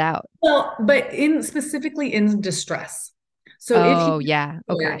figuring it out. Well, but specifically in distress. So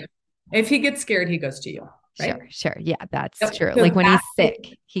if he gets scared, he goes to you. Right? Sure. Yeah, that's true. So like when he's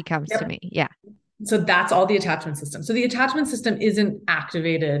sick, he comes to me. Yeah. So that's all the attachment system. So the attachment system isn't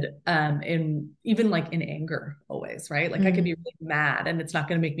activated in even like in anger always, right? Like I could be really mad and it's not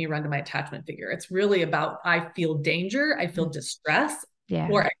going to make me run to my attachment figure. It's really about, I feel danger, I feel distress,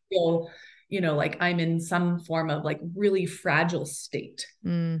 or I feel, like I'm in some form of like really fragile state.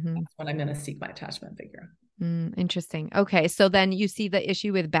 Mm-hmm. That's when I'm going to seek my attachment figure. Interesting. Okay. So then you see the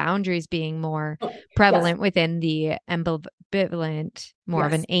issue with boundaries being more Oh, yes. prevalent within the ambivalent, more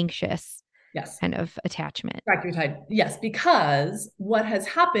of an Yes. anxious Yes. kind of attachment. Track your tide. Yes, because what has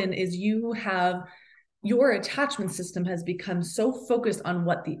happened is your attachment system has become so focused on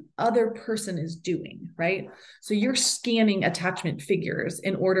what the other person is doing, right? So you're scanning attachment figures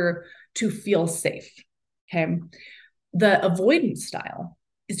in order to feel safe. Okay. The avoidance style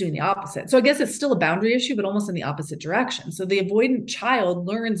is doing the opposite. So I guess it's still a boundary issue, but almost in the opposite direction. So the avoidant child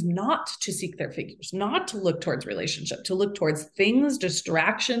learns not to seek their figures, not to look towards relationship, to look towards things,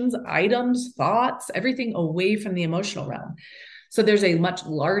 distractions, items, thoughts, everything away from the emotional realm. So there's a much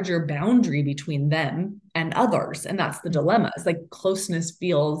larger boundary between them and others. And that's the dilemma. It's like closeness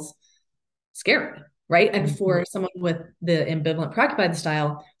feels scary, right? And for someone with the ambivalent preoccupied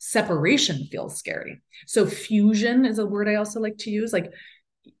style, separation feels scary. So fusion is a word I also like to use. Like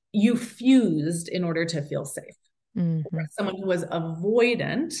you fused in order to feel safe. Mm-hmm. Someone who was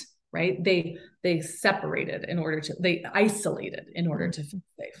avoidant, right? They separated in order to, they isolated in order to feel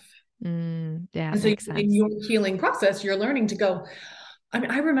safe. Yeah, And it so makes in sense. your healing process, you're learning to go, I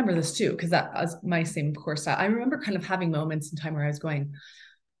mean, I remember this too, because that was my same course. I remember kind of having moments in time where I was going,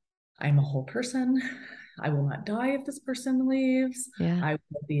 I'm a whole person. I will not die if this person leaves. Yeah. I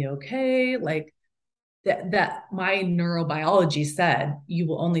will be okay. Like that my neurobiology said you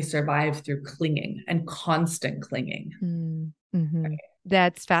will only survive through clinging and constant clinging. Mm-hmm.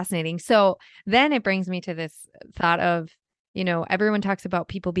 That's fascinating. So then it brings me to this thought of, everyone talks about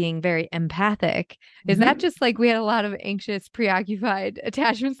people being very empathic. Is that Mm-hmm. just like we had a lot of anxious, preoccupied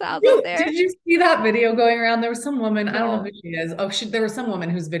attachment styles out there? Did you see that video going around? There was some woman, I don't know No. who she is. Oh, there was some woman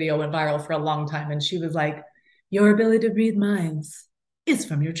whose video went viral for a long time, and she was like, "Your ability to read minds is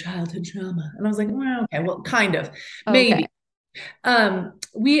from your childhood trauma." And I was like, well, okay, well, kind of, Okay. maybe.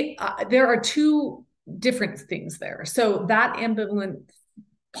 We there are two different things there. So that ambivalent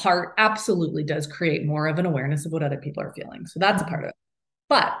part absolutely does create more of an awareness of what other people are feeling. So that's a Mm-hmm. part of it.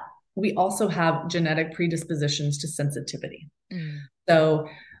 But we also have genetic predispositions to sensitivity. Mm-hmm. So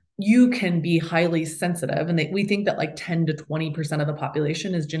you can be highly sensitive, and we think that like 10 to 20% of the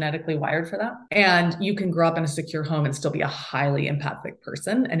population is genetically wired for that. And you can grow up in a secure home and still be a highly empathic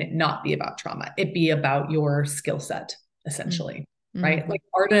person and it not be about trauma. It be about your skill set, essentially, right? Mm-hmm. Like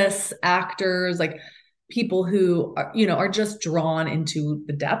artists, actors, like people who are just drawn into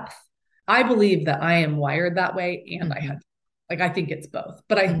the depth. I believe that I am wired that way, and I Mm-hmm. had like I think it's both,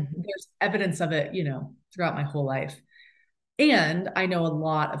 but Mm-hmm. there's evidence of it, throughout my whole life. And I know a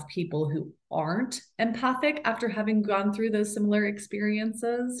lot of people who aren't empathic after having gone through those similar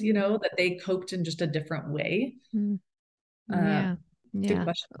experiences, that they coped in just a different way. Uh, Yeah. Good Yeah.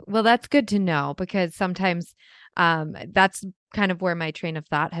 question. Well, that's good to know because sometimes that's kind of where my train of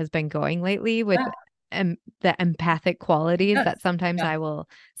thought has been going lately with Yeah. the empathic qualities Yes. that sometimes Yeah. I will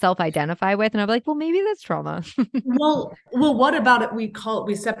self-identify with. And I'm like, well, maybe that's trauma. Well, what about it?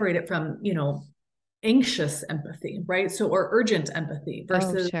 We separate it from, anxious empathy, right? So, or urgent empathy Oh,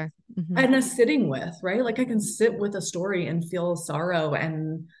 versus sure. Hmm. and a sitting with, right? Like I can sit with a story and feel sorrow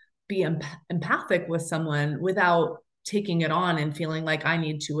and be empathic with someone without taking it on and feeling like I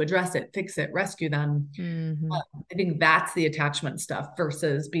need to address it, fix it, rescue them. Hmm. I think that's the attachment stuff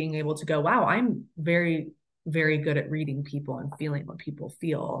versus being able to go, wow, I'm very, very good at reading people and feeling what people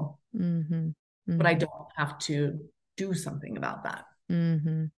feel, Hmm. but I Hmm. don't have to do something about that.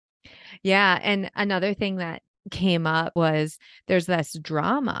 Hmm. Yeah. And another thing that came up was there's this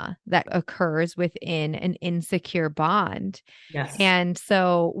drama that occurs within an insecure bond. Yes. And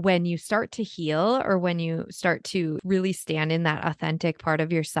so when you start to heal or when you start to really stand in that authentic part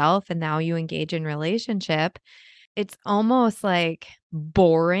of yourself and now you engage in relationship, it's almost like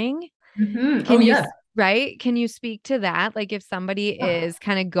boring. Mm-hmm. Oh, Can you yes. right? Can you speak to that? Like if somebody is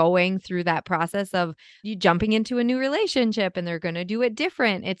kind of going through that process of you jumping into a new relationship and they're going to do it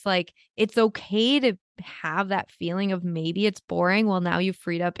different. It's like it's okay to have that feeling of maybe it's boring. Well, now you've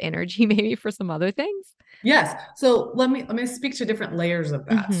freed up energy maybe for some other things. Yes. So let me speak to different layers of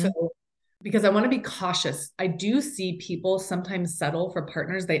that. So Mhm. because I want to be cautious, I do see people sometimes settle for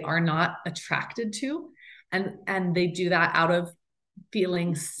partners they are not attracted to, and they do that out of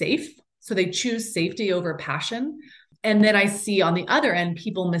feeling safe. So they choose safety over passion. And then I see on the other end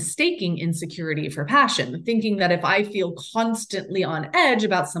people mistaking insecurity for passion, thinking that if I feel constantly on edge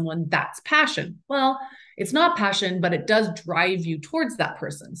about someone, that's passion. Well, it's not passion, but it does drive you towards that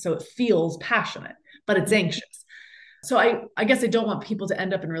person. So it feels passionate, but it's anxious. So I guess I don't want people to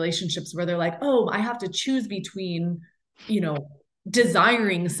end up in relationships where they're like, oh, I have to choose between, you know,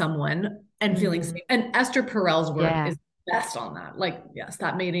 desiring someone and feeling safe. And Esther Perel's work Yeah. is best on that. Like, yes,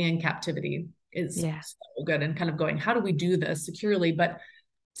 that mating in captivity is Yeah. so good, and kind of going, how do we do this securely? But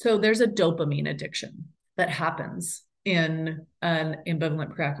so there's a dopamine addiction that happens in an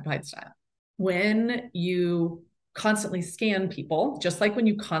ambivalent preoccupied style. When you constantly scan people, just like when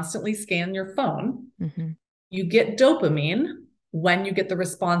you constantly scan your phone, you get dopamine when you get the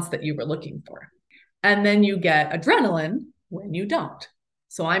response that you were looking for. And then you get adrenaline when you don't.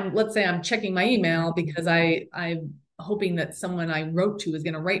 So let's say I'm checking my email because I'm hoping that someone I wrote to is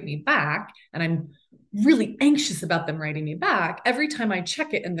going to write me back, and I'm really anxious about them writing me back. Every time I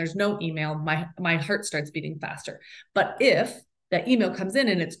check it and there's no email, my heart starts beating faster. But if that email comes in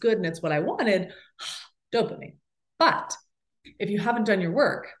and it's good and it's what I wanted, dopamine. But if you haven't done your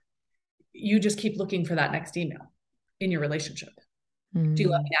work, you just keep looking for that next email in your relationship. Do you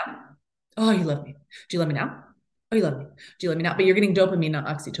love me now? Oh, you love me. Do you love me now? Oh, you love me. Do you love me now? But you're getting dopamine, not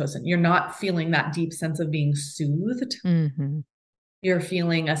oxytocin. You're not feeling that deep sense of being soothed. You're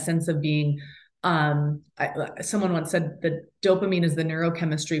feeling a sense of being, someone once said that dopamine is the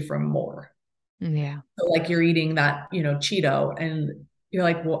neurochemistry for more. Yeah. So like you're eating that, Cheeto, and you're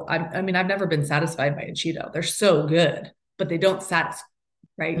like, well, I mean, I've never been satisfied by a Cheeto. They're so good, but they don't satisfy,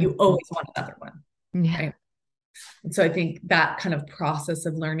 right? You always want another one, Yeah. right? And so I think that kind of process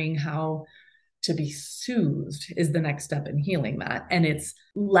of learning how to be soothed is the next step in healing that. And it's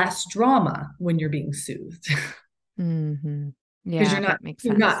less drama when you're being soothed. Because Yeah, that makes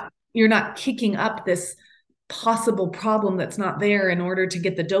sense. you're not kicking up this possible problem that's not there in order to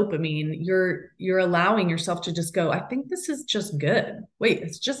get the dopamine. You're allowing yourself to just go, I think this is just good. Wait,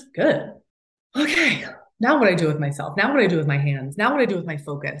 it's just good. Okay. Now what I do with myself, now what I do with my hands, now what I do with my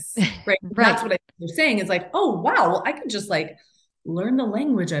focus, right? That's what they're saying is like, oh, wow, well, I could just like learn the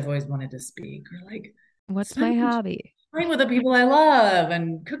language I've always wanted to speak, or like What's my hobby? time with the people I love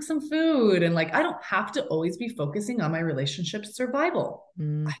and cook some food. And like, I don't have to always be focusing on my relationship survival.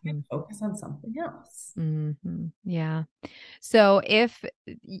 I can focus on something else. Yeah. So if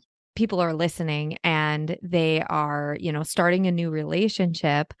people are listening and they are, starting a new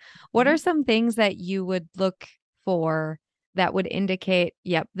relationship, what are some things that you would look for that would indicate,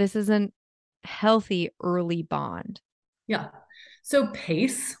 yep, this is a healthy early bond? Yeah. So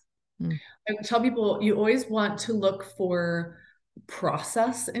pace. I would tell people you always want to look for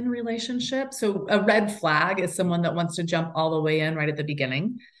process in relationships. So a red flag is someone that wants to jump all the way in right at the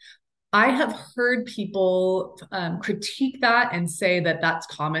beginning. I have heard people critique that and say that that's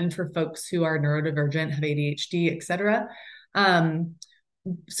common for folks who are neurodivergent, have ADHD, et cetera.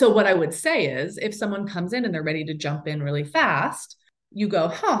 So what I would say is if someone comes in and they're ready to jump in really fast, you go,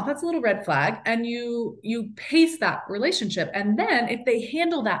 that's a little red flag. And you pace that relationship. And then if they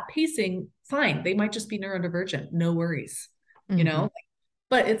handle that pacing, fine, they might just be neurodivergent. No worries,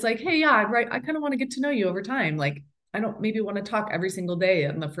 but it's like, hey, yeah, right. I kind of want to get to know you over time. Like, I don't maybe want to talk every single day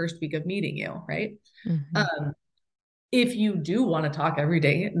in the first week of meeting you, right? If you do want to talk every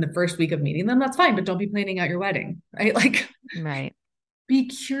day in the first week of meeting them, that's fine, but don't be planning out your wedding, right? Like, right. Be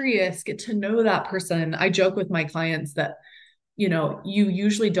curious, get to know that person. I joke with my clients that, you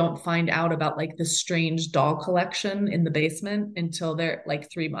usually don't find out about like the strange doll collection in the basement until they're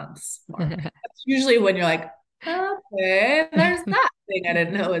like 3 months mark. That's usually when you're like, okay, there's that thing I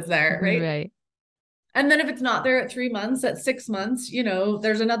didn't know was there, right? Right. And then if it's not there at 3 months, at 6 months,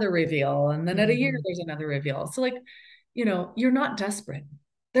 there's another reveal. And then at a year, there's another reveal. So like, you're not desperate.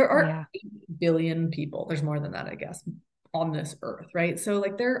 There are 8 billion people. There's more than that, I guess, on this earth, right? So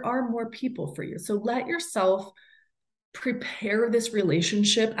like there are more people for you. So let yourself prepare this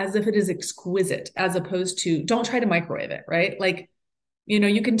relationship as if it is exquisite, as opposed to don't try to microwave it, right? Like,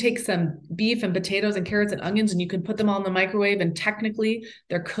 you can take some beef and potatoes and carrots and onions and you can put them all in the microwave and technically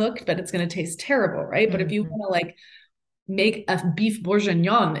they're cooked, but it's going to taste terrible, right? But if you want to like make a beef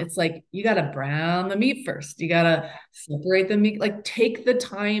bourguignon, it's like you got to brown the meat first. You got to separate the meat, like take the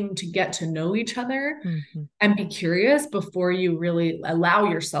time to get to know each other and be curious before you really allow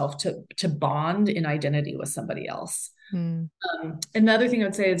yourself to bond in identity with somebody else. And the other thing I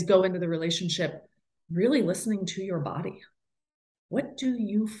would say is go into the relationship really listening to your body. What do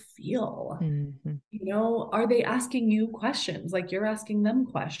you feel? Are they asking you questions like you're asking them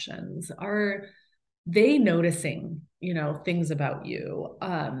questions? Are they noticing, things about you?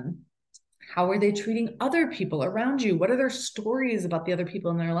 How are they treating other people around you? What are their stories about the other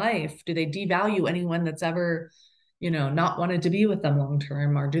people in their life? Do they devalue anyone that's ever, not wanted to be with them long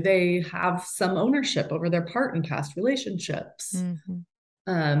term? Or do they have some ownership over their part in past relationships?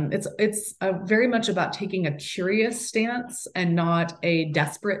 It's very much about taking a curious stance and not a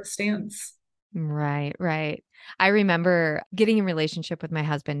desperate stance. Right. I remember getting in a relationship with my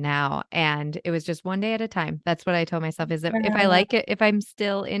husband now, and it was just one day at a time. That's what I told myself is that if I Yeah, like it, if I'm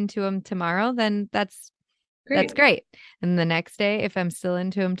still into him tomorrow, then that's great. great. And the next day, if I'm still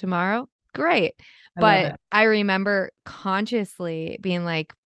into him tomorrow, great. I love But it. I remember consciously being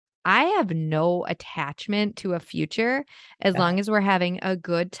like, I have no attachment to a future as Yes. long as we're having a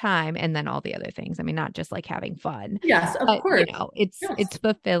good time and then all the other things. I mean, not just like having fun, Yes, of but you course. know, it's Yes.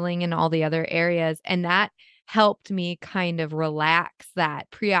 fulfilling in all the other areas. And that helped me kind of relax that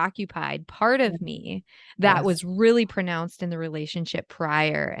preoccupied part of me that Yes. was really pronounced in the relationship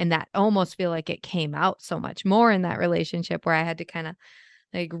prior. And that almost feel like it came out so much more in that relationship where I had to kind of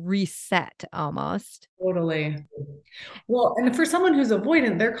like reset almost. Totally. Well, and for someone who's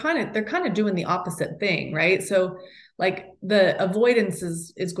avoidant, they're kind of doing the opposite thing, right? So like the avoidance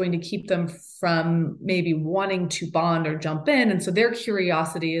is going to keep them from maybe wanting to bond or jump in. And so their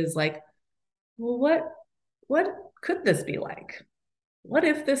curiosity is like, well, what could this be like? What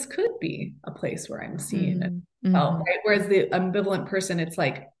if this could be a place where I'm seen and felt, Mm-hmm. right? Whereas the ambivalent person, it's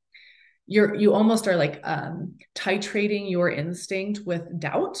like you almost are like titrating your instinct with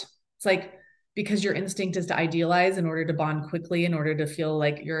doubt. It's like because your instinct is to idealize in order to bond quickly, in order to feel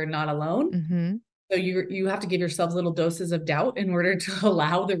like you're not alone. Mm-hmm. So you have to give yourselves little doses of doubt in order to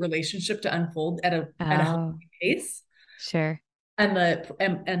allow the relationship to unfold at a healthy Oh, pace. sure. And the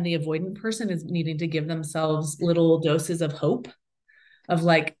avoidant person is needing to give themselves little doses of hope of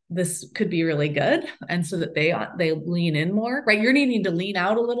like this could be really good, and so that they lean in more, right? You're needing to lean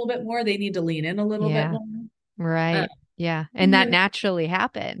out a little bit more, they need to lean in a little bit Yeah. more. uh, Right. Yeah. And and that then naturally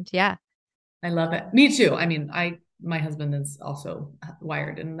happened. Yeah, I love it. Me too. I mean, my husband is also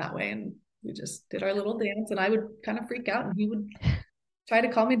wired in that way, and we just did our little dance, and I would kind of freak out and he would try to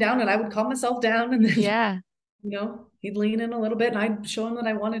calm me down and I would calm myself down, and then yeah, he'd lean in a little bit and I'd show him that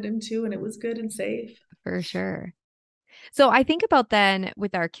I wanted him to, and it was good and safe. for sure. So I think about then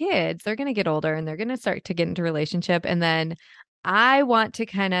with our kids, they're going to get older and they're going to start to get into relationship. And then I want to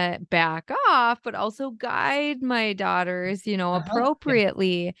kind of back off, but also guide my daughters, Yeah.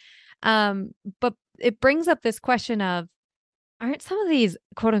 appropriately. Um, but it brings up this question of, aren't some of these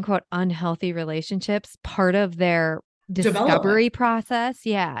quote unquote unhealthy relationships part of their Development. discovery process?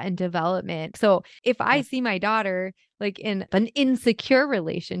 Yeah, and development. So if I Yeah. see my daughter like in an insecure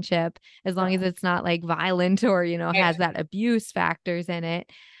relationship, as long as Yeah. it's not like violent or, has Right. that abuse factors in it,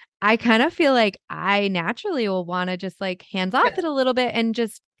 I kind of feel like I naturally will want to just like hands off Yes. it a little bit and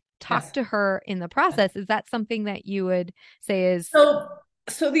just talk Yes. to her in the process. Is that something that you would say is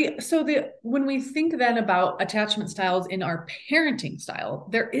So the when we think then about attachment styles in our parenting style,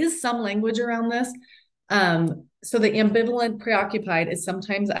 there is some language around this. So the ambivalent preoccupied is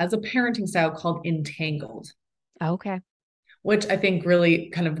sometimes as a parenting style called entangled, okay? which I think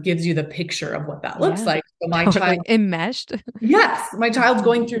really kind of gives you the picture of what that looks Yeah, like. So my child, totally enmeshed. yes, my child's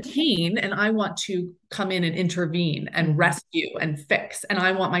going through pain and I want to come in and intervene and Hmm. rescue and fix. And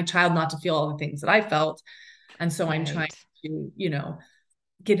I want my child not to feel all the things that I felt. And so I'm trying Right. to,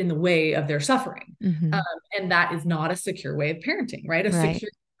 get in the way of their suffering. Um, Hmm. and that is not a secure way of parenting, right? Right.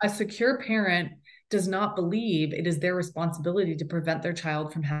 A secure parent does not believe it is their responsibility to prevent their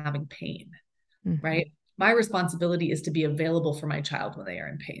child from having pain, Hmm. right? My responsibility is to be available for my child when they are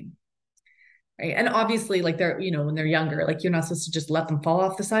in pain. Right. And obviously, like when they're younger, like you're not supposed to just let them fall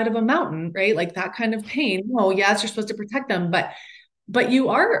off the side of a mountain, right? Like that kind of pain. No, yes, you're supposed to protect them, but you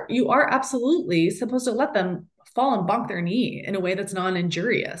are absolutely supposed to let them fall and bonk their knee in a way that's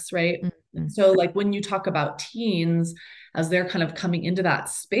non-injurious, right? Hmm. So like when you talk about teens as they're kind of coming into that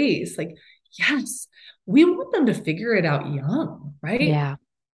space, like yes, we want them to figure it out young, right? Yeah.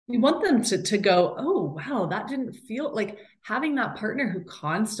 We want them to go, oh wow, that didn't feel like having that partner who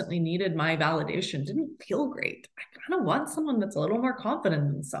constantly needed my validation didn't feel great. I kind of want someone that's a little more confident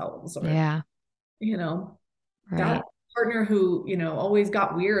in themselves, or Yeah. you know that Right. partner who, always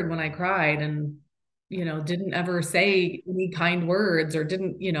got weird when I cried and, didn't ever say any kind words or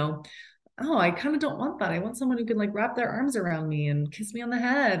didn't, oh, I kind of don't want that. I want someone who can like wrap their arms around me and kiss me on the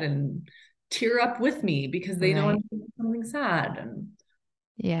head and tear up with me because they know I'm Right. doing something sad. And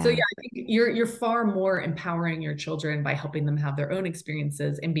so yeah, Yeah. I think you're far more empowering your children by helping them have their own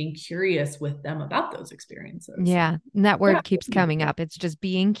experiences and being curious with them about those experiences. Yeah. And that Yeah. word keeps coming up. It's just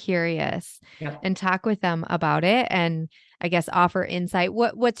being curious Yeah. and talk with them about it and I guess offer insight.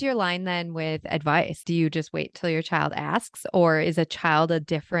 What's your line then with advice? Do you just wait till your child asks, or is a child a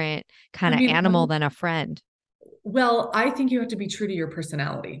different I kind of mean, animal than a friend? well, I think you have to be true to your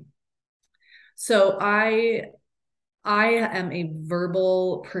personality. So I am a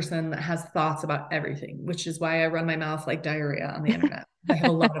verbal person that has thoughts about everything, which is why I run my mouth like diarrhea on the internet. I have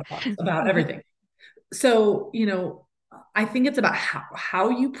a lot of thoughts about everything. So, I think it's about how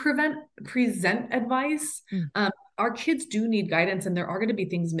you present advice. Mm. Our kids do need guidance, and there are going to be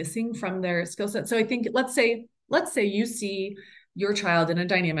things missing from their skill set. So I think let's say you see your child in a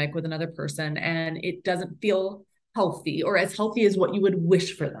dynamic with another person and it doesn't feel healthy or as healthy as what you would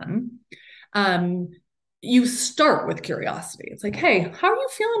wish for them. Um, you start with curiosity. It's like, hey, how are you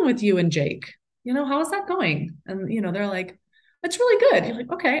feeling with you and Jake? How is that going? And they're like, that's really good. You're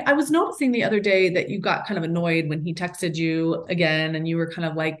like, okay. I was noticing the other day that you got kind of annoyed when he texted you again, and you were kind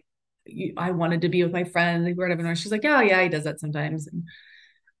of like, I wanted to be with my friend, or whatever. She's like, yeah, yeah, he does that sometimes.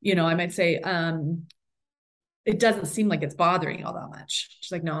 And I might say, it doesn't seem like it's bothering you all that much.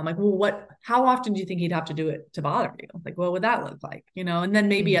 She's like, no. I'm like, well, how often do you think he'd have to do it to bother you? Like, what would that look like? And then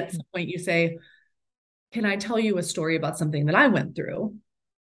maybe at some point you say, can I tell you a story about something that I went through?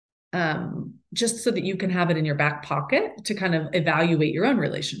 Just so that you can have it in your back pocket to kind of evaluate your own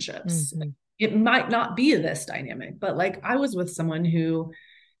relationships. Mm-hmm. It might not be this dynamic, but like I was with someone who,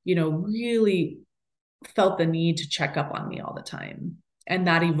 really felt the need to check up on me all the time. And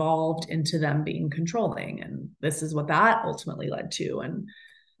that evolved into them being controlling. And this is what that ultimately led to.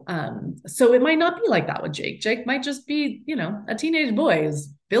 And so it might not be like that with Jake. Jake might just be, a teenage boy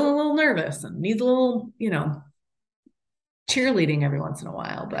who's feeling a little nervous and needs a little, cheerleading every once in a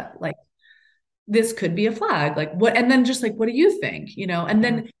while. But like this could be a flag. Like what? And then just like, what do you think?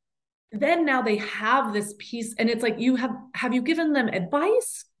 And then now they have this piece, and it's like have you given them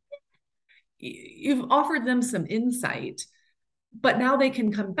advice? You've offered them some insight, but now they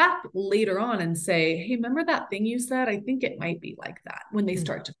can come back later on and say, hey, remember that thing you said? I think it might be like that, when they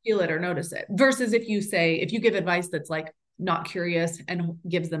start to feel it or notice it. Versus if you give advice that's like not curious and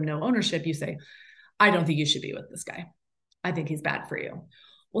gives them no ownership, you say, I don't think you should be with this guy. I think he's bad for you.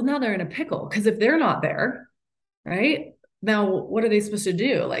 Well, now they're in a pickle, because if they're not there, right? Now, what are they supposed to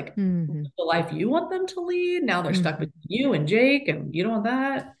do? Like the life you want them to lead? Now they're stuck with you and Jake, and you don't want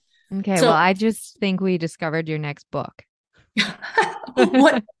that. Okay, So well, I just think we discovered your next book.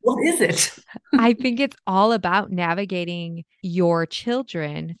 what is it? I think it's all about navigating your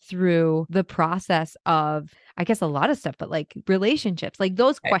children through the process of, I guess, a lot of stuff, but like relationships, like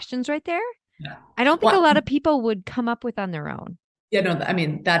those questions right there. Yeah. I don't think a Well, lot of people would come up with on their own. yeah, no, I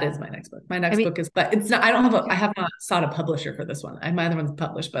mean, that is my next book. My I next mean, book is, but I have not sought a publisher for this one. My other one's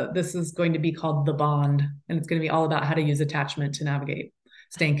published, but this is going to be called The Bond. And it's going to be all about how to use attachment to navigate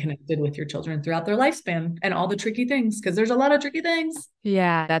staying connected with your children throughout their lifespan and all the tricky things, because there's a lot of tricky things.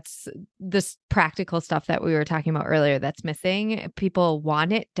 yeah, that's this practical stuff that we were talking about earlier that's missing. People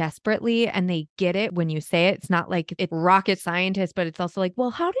want it desperately and they get it when you say it. It's not like it's rocket scientist, but it's also like,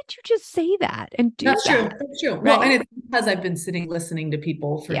 well, how did you just say that and do That's true. that? That's true. Right? Well, and it's because I've been sitting listening to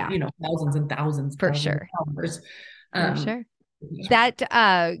people for, Yeah, thousands and thousands, for thousands sure. of hours. For sure.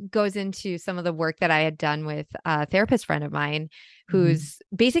 That goes into some of the work that I had done with a therapist friend of mine who's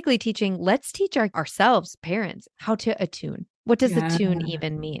basically teaching, let's teach ourselves, parents, how to attune. What does Yeah. attune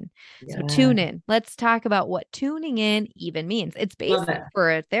even mean? Yeah. So tune in. Let's talk about what tuning in even means. It's Love basic it. for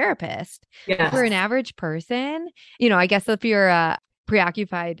a therapist. But Yes. for an average person, I guess if you're a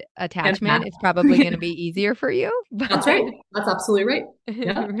preoccupied attachment, Empath. it's probably going to be easier for you. That's right. That's absolutely right.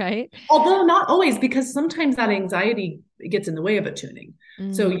 Yeah. Right. Although not always, because sometimes that anxiety gets in the way of attuning.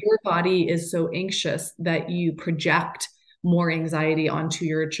 So your body is so anxious that you project more anxiety onto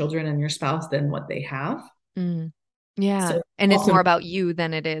your children and your spouse than what they have. Yeah. So And it's also, more about you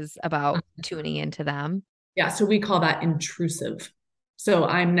than it is about tuning into them. yeah, so we call that intrusive. So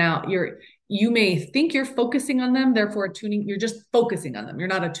you may think you're focusing on them, therefore attuning, you're just focusing on them. You're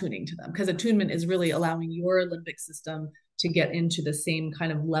not attuning to them, because attunement is really allowing your limbic system to get into the same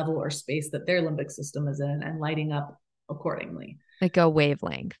kind of level or space that their limbic system is in and lighting up accordingly. Like a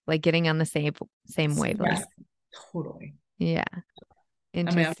wavelength, like getting on the same wavelength. Yes, totally. Yeah.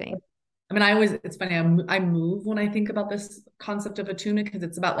 Interesting. It's funny. I move when I think about this concept of attunement, because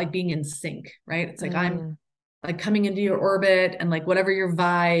it's about like being in sync, right? It's like I'm like coming into your orbit and like whatever your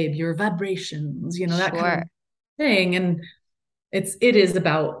vibe, your vibrations, that kind of thing. And it is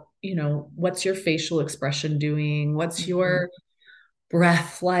about, what's your facial expression doing? What's your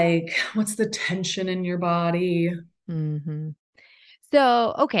breath like? What's the tension in your body?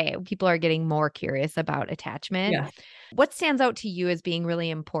 So, okay, people are getting more curious about attachment. Yeah. What stands out to you as being really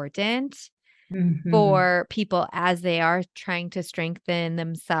important for people as they are trying to strengthen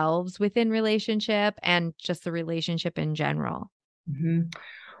themselves within relationship and just the relationship in general?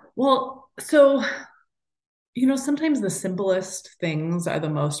 Well, so, sometimes the simplest things are the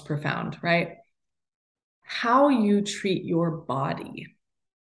most profound, right? How you treat your body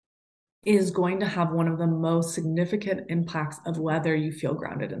is going to have one of the most significant impacts of whether you feel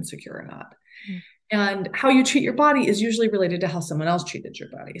grounded and secure or not. And how you treat your body is usually related to how someone else treated your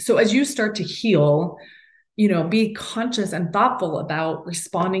body. So as you start to heal, be conscious and thoughtful about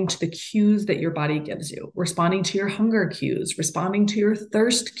responding to the cues that your body gives you, responding to your hunger cues, responding to your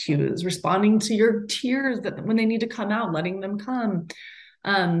thirst cues, responding to your tears that when they need to come out, letting them come,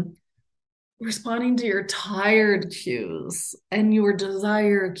 responding to your tired cues and your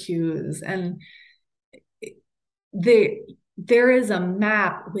desire cues. And there is a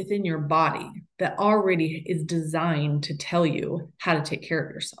map within your body that already is designed to tell you how to take care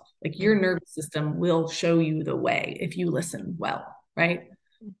of yourself. Like your nervous system will show you the way if you listen well, right?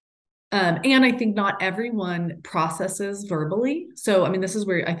 And I think not everyone processes verbally. So, I mean, this is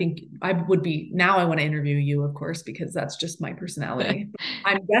where I think I would be now. I want to interview you, of course, because that's just my personality.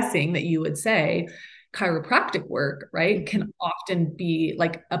 I'm guessing that you would say chiropractic work, right, can often be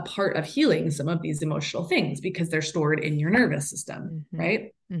like a part of healing some of these emotional things because they're stored in your nervous system,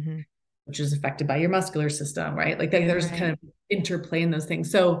 right? Which is affected by your muscular system, right? Like there's kind of interplay in those things.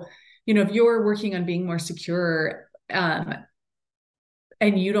 So, if you're working on being more secure,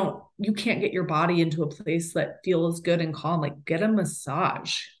 and you can't get your body into a place that feels good and calm, like get a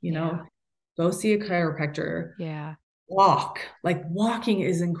massage, go see a chiropractor. Yeah. Walking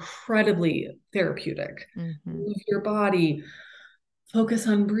is incredibly therapeutic. Move your body, focus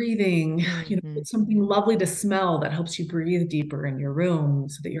on breathing, put something lovely to smell that helps you breathe deeper in your room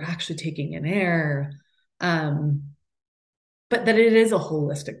so that you're actually taking in air. But that it is a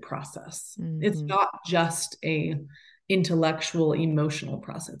holistic process. It's not just a intellectual, emotional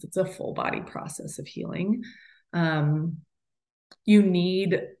process. It's a full body process of healing. You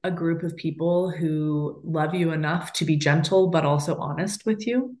need a group of people who love you enough to be gentle, but also honest with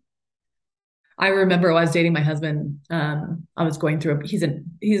you. I remember when I was dating my husband, I was going through, he's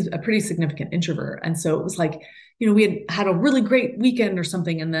a pretty significant introvert. And so it was like, we had a really great weekend or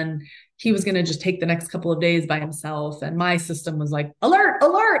something. And then he was going to just take the next couple of days by himself. And my system was like, alert,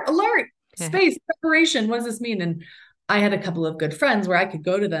 alert, alert, space, preparation. What does this mean? And I had a couple of good friends where I could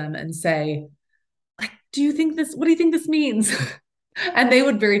go to them and say, what do you think this means? And they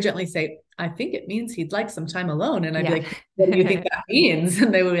would very gently say, I think it means he'd like some time alone. And I'd be like, what do you think that means?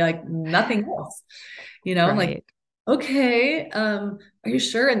 And they would be like, nothing else. I'm like, okay, are you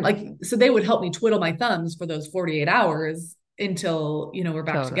sure? And like, so they would help me twiddle my thumbs for those 48 hours until, we're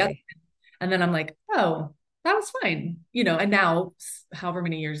back together. And then I'm like, oh, that was fine. And now however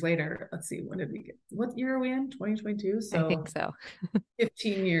many years later, let's see, what year are we in? 2022. So I think so.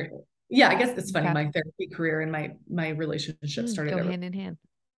 15 years. Yeah, I guess it's funny. My therapy career and my relationship started go hand in hand.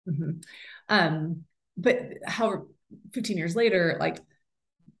 But however, 15 years later, like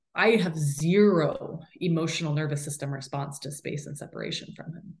I have zero emotional nervous system response to space and separation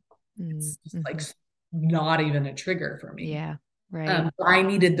from him. It's just like not even a trigger for me. Yeah. Right. I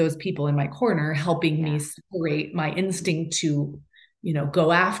needed those people in my corner helping me separate my instinct to,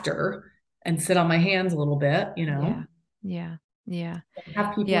 go after and sit on my hands a little bit, Yeah.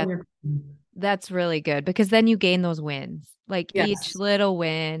 Have people in your. That's really good because then you gain those wins. Like each little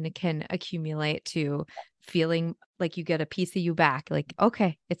win can accumulate to feeling like you get a piece of you back. Like,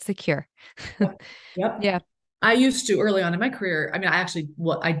 okay, it's secure. Yep. Yeah. I used to early on in my career. I mean,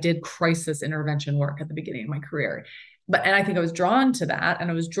 I did crisis intervention work at the beginning of my career, and I think I was drawn to that. And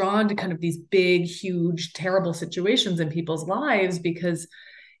I was drawn to kind of these big, huge, terrible situations in people's lives because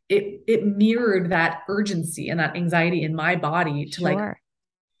it mirrored that urgency and that anxiety in my body to like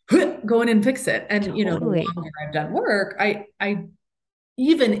go in and fix it. And, the longer I've done work, I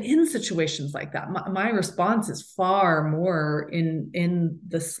even in situations like that, my response is far more in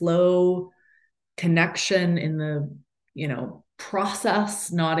the slow connection, in the,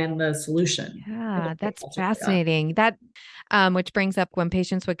 process, not in the solution. Yeah, that's fascinating. That, which brings up when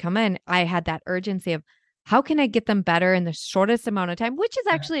patients would come in, I had that urgency of how can I get them better in the shortest amount of time, which is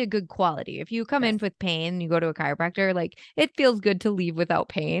actually a good quality. If you come in with pain, you go to a chiropractor, like it feels good to leave without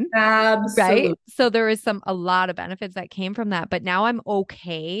pain. Absolutely. Right. So there is a lot of benefits that came from that. But now I'm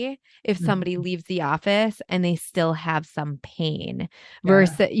okay if somebody leaves the office and they still have some pain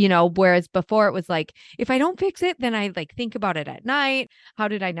versus, whereas before it was like, if I don't fix it, then I like think about it at night. How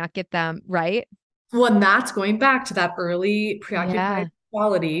did I not get them right? Well, and that's going back to that early preoccupied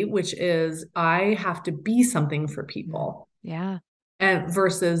quality, which is I have to be something for people. Yeah. And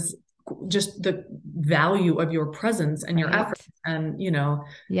versus just the value of your presence and your efforts and,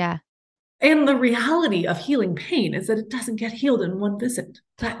 Yeah. And the reality of healing pain is that it doesn't get healed in one visit.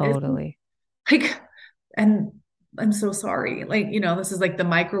 Totally. And I'm so sorry. This is like the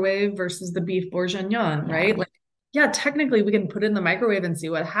microwave versus the beef bourguignon, right? Like, technically we can put it in the microwave and see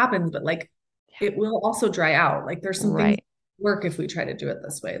what happens, but like it will also dry out. Like there's some things that work if we try to do it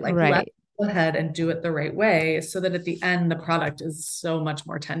this way. Like let go ahead and do it the right way so that at the end, the product is so much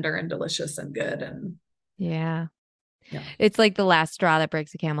more tender and delicious and good. And Yeah. yeah. It's like the last straw that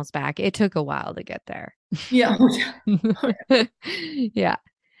breaks the camel's back. It took a while to get there. Yeah. Oh, yeah. Oh, yeah. Yeah.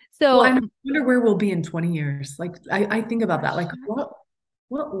 Well, So I wonder where we'll be in 20 years. Like I think about that. Like what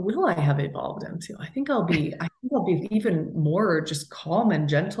will I have evolved into? I think I'll be even more just calm and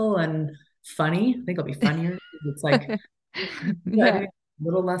gentle and funny. I think I'll be funnier. It's like yeah, I yeah, mean, a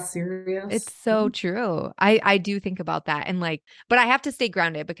little less it's serious. so true. I do think about that and like, but I have to stay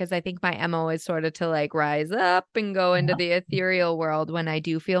grounded because I think my MO is sort of to like rise up and go into Yeah, the ethereal world when I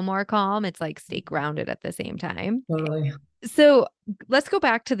do feel more calm. It's like stay grounded at the same time. totally. So let's go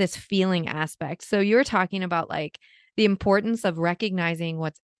back to this feeling aspect. So you're talking about like the importance of recognizing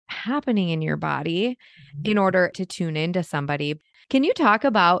what's happening in your body in order to tune into somebody. Can you talk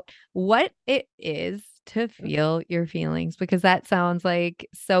about what it is to feel your feelings? Because that sounds like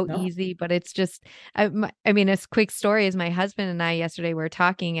so No. easy, but it's just, I mean, a quick story is my husband and I yesterday were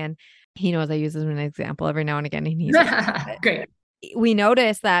talking and he knows I use this as an example every now and again, and he's okay with it. Great. We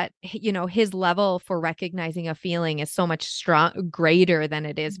notice that his level for recognizing a feeling is so much greater than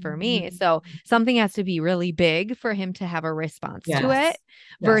it is for me. So something has to be really big for him to have a response to it Yes. Yes.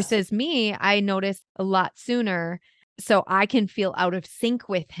 versus me, I notice a lot sooner, so I can feel out of sync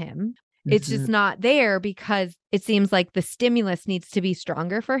with him. It's just Mhm. not there because it seems like the stimulus needs to be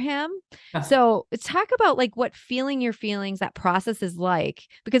stronger for him. Yeah. So talk about like what feeling your feelings, that process is like,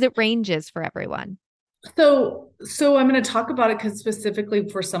 because it ranges for everyone. So I'm going to talk about it because specifically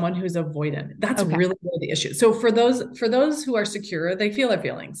for someone who's avoidant, that's Okay. really, really the issue. So for those who are secure, they feel their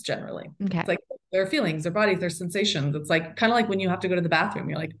feelings generally. Okay. It's like their feelings, their bodies, their sensations. It's like kind of like when you have to go to the bathroom,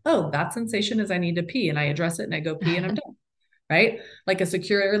 you're like, oh, that sensation is I need to pee, and I address it and I go pee and I'm done. Right? Like a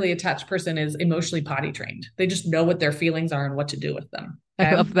securely attached person is emotionally potty trained. They just know what their feelings are and what to do with them. I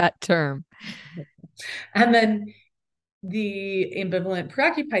Okay. love that term. And then the ambivalent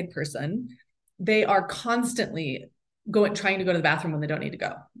preoccupied person, they are constantly trying to go to the bathroom when they don't need to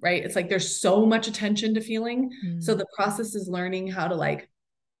go, right? It's like there's so much attention to feeling. So Mm. the process is learning how to like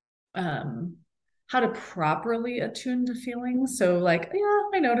um how to properly attune to feelings. So like, yeah,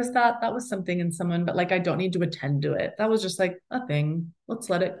 I noticed that was something in someone, but like I don't need to attend to it. That was just like a thing. Let's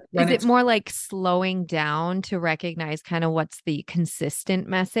let it Is run it its more like slowing down to recognize kind of what's the consistent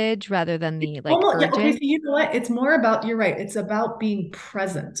message rather than the like almost, yeah, okay. So urgent? you know what? It's more about, you're right. It's about being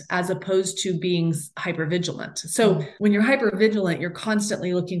present as opposed to being hyper vigilant. So Mm. when you're hyper vigilant, you're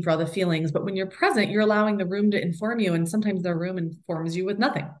constantly looking for all the feelings. But when you're present, you're allowing the room to inform you. And sometimes the room informs you with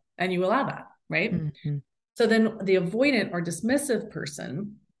nothing. And you allow that, right? Mhm. So then the avoidant or dismissive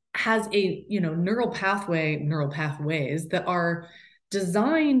person has a, neural pathways that are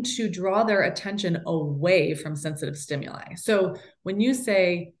designed to draw their attention away from sensitive stimuli. So when you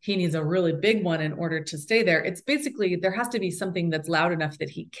say he needs a really big one in order to stay there, it's basically there has to be something that's loud enough that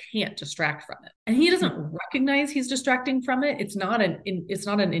he can't distract from it. And he doesn't recognize he's distracting from it. It's not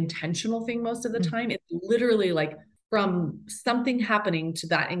an intentional thing most of the Mm. time. It's literally like from something happening to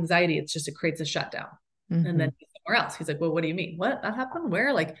that anxiety, it creates a shutdown. And then Mhm. he's somewhere else. He's like, well, what do you mean? What? That happened?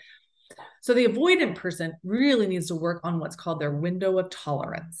 Where? Like, so the avoidant person really needs to work on what's called their window of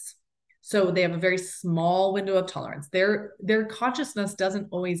tolerance. So they have a very small window of tolerance. Their consciousness doesn't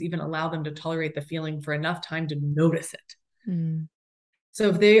always even allow them to tolerate the feeling for enough time to notice it. Mm. So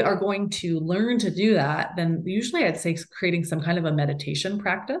if they are going to learn to do that, then usually I'd say creating some kind of a meditation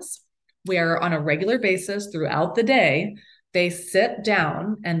practice where on a regular basis throughout the day, they sit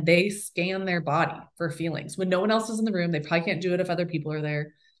down and they scan their body for feelings. When no one else is in the room, they probably can't do it if other people are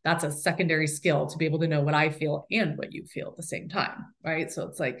there. That's a secondary skill to be able to know what I feel and what you feel at the same time, right? So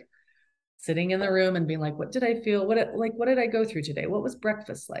it's like sitting in the room and being like, what did I feel? What did I go through today? What was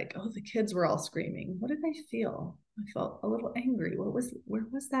breakfast like? Oh, the kids were all screaming. What did I feel? I felt a little angry. Where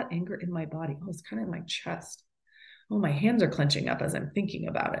was that anger in my body? Oh, it's kind of in my chest. Oh, my hands are clenching up as I'm thinking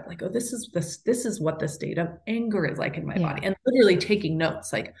about it. Like, oh, this is what the state of anger is like in my Yeah. body. And literally taking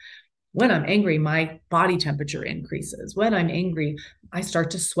notes, like when I'm angry, my body temperature increases. When I'm angry, I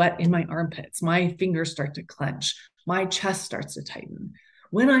start to sweat in my armpits. My fingers start to clench. My chest starts to tighten.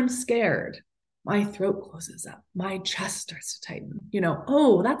 When I'm scared, my throat closes up. My chest starts to tighten.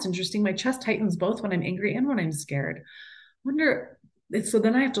 Oh, that's interesting. My chest tightens both when I'm angry and when I'm scared. Wonder. So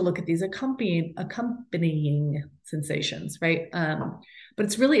then I have to look at these accompanying sensations, right? But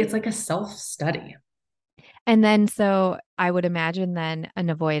it's like a self study. And then, so I would imagine then an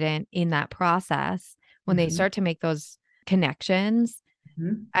avoidant in that process, when they Mm-hmm. start to make those connections,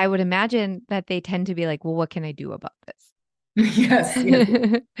 Mm-hmm. I would imagine that they tend to be like, well, what can I do about Yes, yes,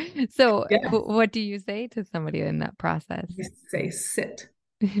 this? So, yes. what do you say to somebody in that process? You say sit.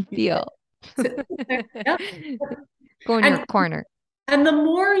 You Feel. Sit there. Yeah. Go in your And corner. and the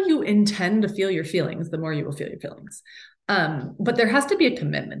more you intend to feel your feelings, the more you will feel your feelings. But there has to be a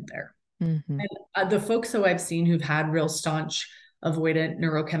commitment there. Hmm. And the folks who I've seen who've had real staunch avoidant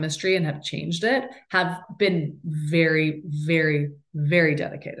neurochemistry and have changed it have been very, very, very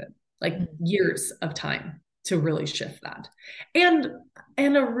dedicated, like years of time to really shift that. And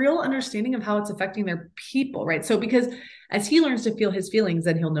a real understanding of how it's affecting their people, right? So because as he learns to feel his feelings,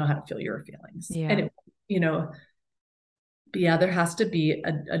 then he'll know how to feel your feelings. Yeah. And it, you know, but yeah, there has to be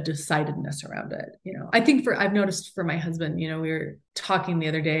a decidedness around it. I think I've noticed for my husband, we were talking the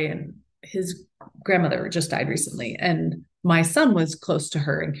other day and his grandmother just died recently. And my son was close to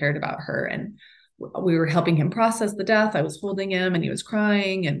her and cared about her. And we were helping him process the death. I was holding him and he was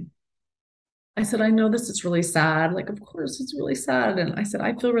crying. And I said, I know this is really sad. Like, of course it's really sad. And I said,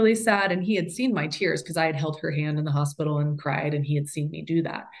 I feel really sad. And he had seen my tears because I had held her hand in the hospital and cried, and he had seen me do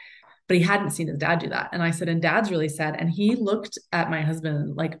that, but he hadn't seen his dad do that. And I said, and dad's really sad. And he looked at my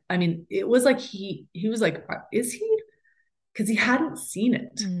husband like, I mean, it was like he was like, is he? Because he hadn't seen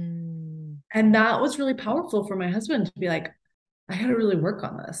it. Mm. And that was really powerful for my husband to be like, I had to really work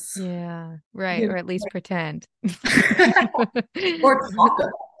on this. Yeah, right. Or at least pretend. Or talk about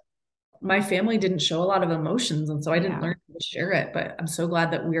it. My family didn't show a lot of emotions. And so I didn't Yeah. learn how to share it. But I'm so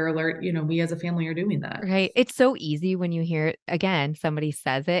glad that we're alert, we as a family are doing that. Right. It's so easy when you hear, again, somebody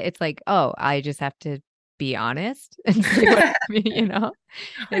says it. It's like, oh, I just have to be honest and say what I mean,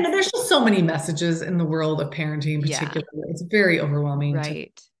 I know there's just so many messages in the world of parenting in Yeah. particular. It's very overwhelming to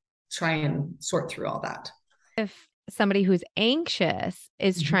Right. try and sort through all that. If somebody who's anxious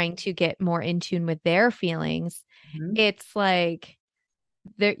is Mhm. trying to get more in tune with their feelings, Mhm. it's like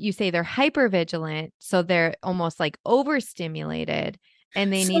you say they're hyper vigilant, so they're almost like overstimulated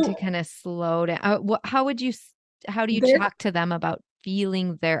and they need to So kind of slow down. How do you there, talk to them about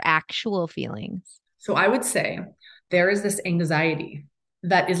feeling their actual feelings? so I would say there is this anxiety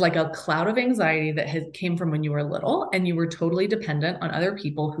that is like a cloud of anxiety that came from when you were little and you were totally dependent on other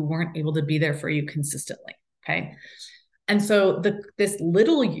people who weren't able to be there for you consistently. Okay. And so this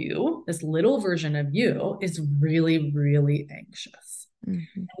little you, this little version of you is really, really anxious. Mm-hmm.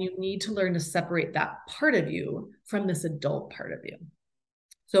 And you need to learn to separate that part of you from this adult part of you.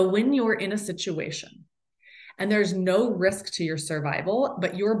 So when you're in a situation and there's no risk to your survival,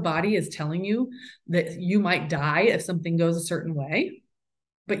 but your body is telling you that you might die if something goes a certain way,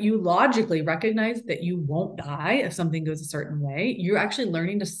 but you logically recognize that you won't die if something goes a certain way, you're actually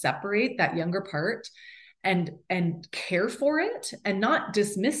learning to separate that younger part and care for it and not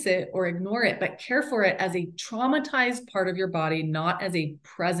dismiss it or ignore it, but care for it as a traumatized part of your body, not as a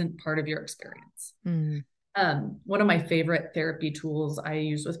present part of your experience. Mm-hmm. One of my favorite therapy tools I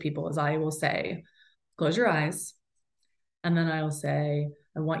use with people is I will say, close your eyes. And then I will say,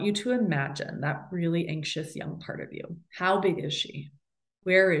 I want you to imagine that really anxious young part of you. How big is she?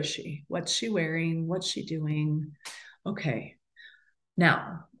 Where is she? What's she wearing? What's she doing? Okay.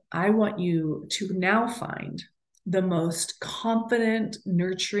 Now, I want you to now find the most confident,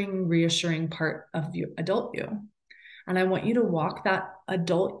 nurturing, reassuring part of you, adult you. And I want you to walk that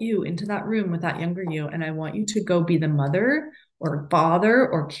adult you into that room with that younger you. And I want you to go be the mother or father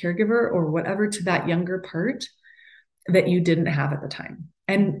or caregiver or whatever to that younger part that you didn't have at the time.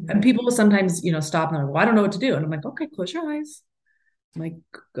 And people will sometimes, stop and they're like, well, I don't know what to do. And I'm like, okay, close your eyes. I'm like,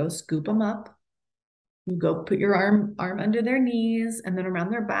 go scoop them up. You go put your arm under their knees and then around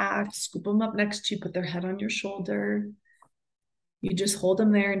their back, scoop them up next to you, put their head on your shoulder. You just hold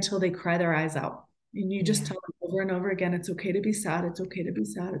them there until they cry their eyes out. And you just tell them over and over again, it's okay to be sad. It's okay to be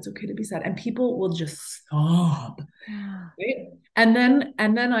sad. It's okay to be sad. And people will just stop. Right? And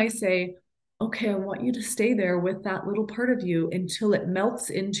then I say, okay, I want you to stay there with that little part of you until it melts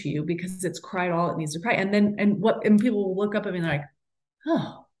into you because it's cried all it needs to cry. And people will look up at me and they're like,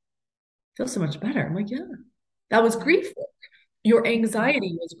 oh, I feel so much better. I'm like, yeah, that was grief work. Your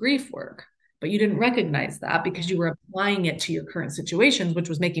anxiety was grief work, but you didn't recognize that because you were applying it to your current situations, which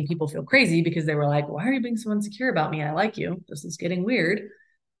was making people feel crazy because they were like, why are you being so insecure about me? I like you. This is getting weird.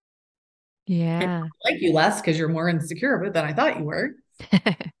 And Yeah. I like you less because you're more insecure of it than I thought you were.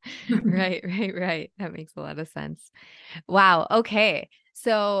 Right, right, right. That makes a lot of sense. Wow. Okay.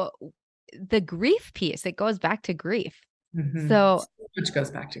 So the grief piece, it goes back to grief. So Which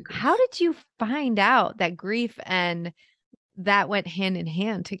goes back to grief. how did you find out that grief and that went hand in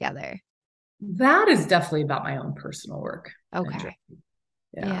hand together? That is definitely about my own personal work. Okay.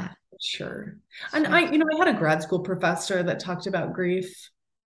 Yeah, sure. And I had a grad school professor that talked about grief.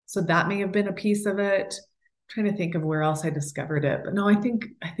 So that may have been a piece of it. I'm trying to think of where else I discovered it. But no, I think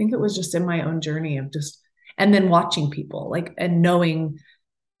it was just in my own journey of just, and then watching people and knowing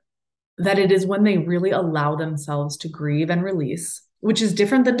that it is when they really allow themselves to grieve and release, which is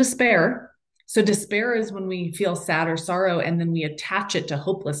different than despair. So despair is when we feel sad or sorrow and then we attach it to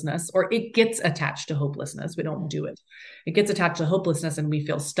hopelessness, or it gets attached to hopelessness. We don't do it. It gets attached to hopelessness and we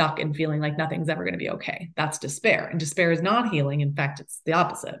feel stuck and feeling like nothing's ever going to be okay. That's despair. And despair is not healing. In fact, it's the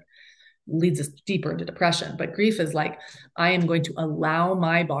opposite. It leads us deeper into depression. But grief is like, I am going to allow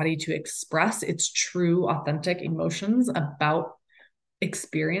my body to express its true, authentic emotions about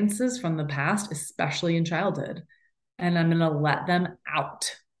experiences from the past, especially in childhood. And I'm going to let them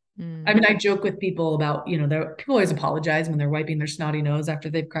out. I mean, I joke with people about, people always apologize when they're wiping their snotty nose after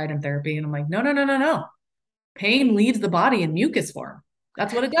they've cried in therapy. And I'm like, no, no, no, no, no. Pain leaves the body in mucus form.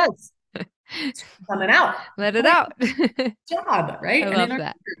 That's what it does. It's coming out. Let it out. Job, right? I love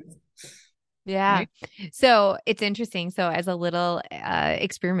that. Yeah. Right? So it's interesting. So as a little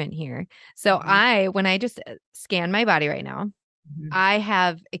experiment here. So when I just scan my body right now, I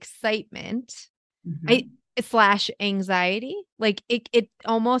have excitement. Slash anxiety. Like it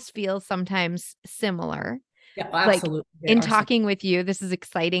almost feels sometimes similar. Yeah, absolutely. Like in talking with you, this is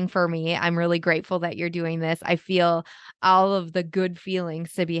exciting for me. I'm really grateful that you're doing this. I feel all of the good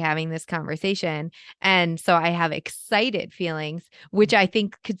feelings to be having this conversation. And so I have excited feelings, which I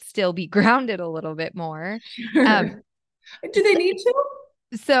think could still be grounded a little bit more. Sure. Do they need to?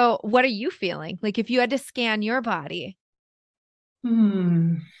 So what are you feeling? Like if you had to scan your body?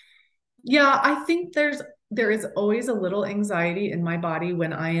 Yeah, I think there is always a little anxiety in my body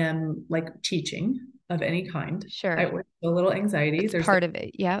when I am like teaching of any kind. Sure. I always feel a little anxiety. There's part of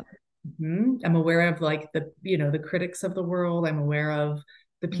it. Yeah. I'm aware of like the critics of the world. I'm aware of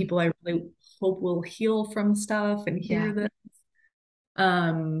the people I really hope will heal from stuff and hear this.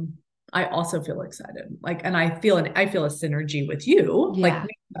 I also feel excited. Like, and I feel a synergy with you. Yeah. Like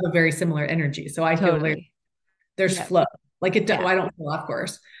we have a very similar energy. So I feel like there's flow. Like I don't feel off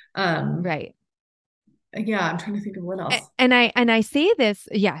course. Right. Yeah, I'm trying to think of what else. And I say this,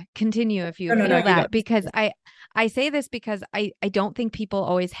 continue if you feel that, because I say this because I don't think people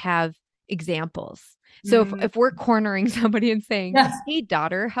always have examples. So if we're cornering somebody and saying, hey,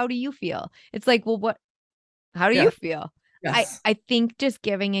 daughter, how do you feel? It's like, well, how do you feel? Yes. I think just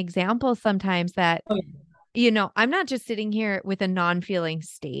giving examples sometimes that, I'm not just sitting here with a non-feeling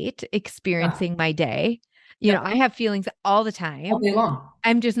state, experiencing my day. I have feelings all the time. All day long.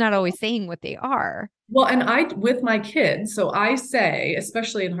 I'm just not always saying what they are. Well, and with my kids, so I say,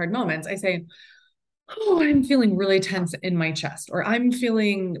 especially in hard moments, I say, oh, I'm feeling really tense in my chest, or I'm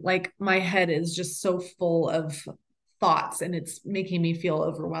feeling like my head is just so full of thoughts and it's making me feel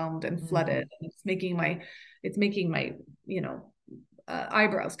overwhelmed and flooded. And it's making my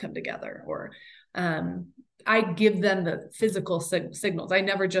eyebrows come together, or I give them the physical signals. I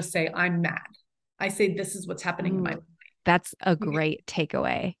never just say I'm mad. I say, this is what's happening in my mind. That's a great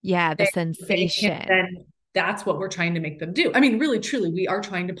takeaway. Yeah. The sensation. Then that's what we're trying to make them do. I mean, really, truly, we are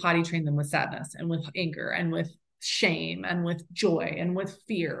trying to potty train them with sadness and with anger and with shame and with joy and with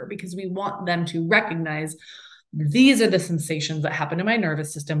fear, because we want them to recognize these are the sensations that happen in my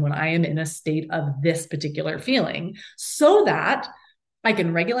nervous system when I am in a state of this particular feeling, so that I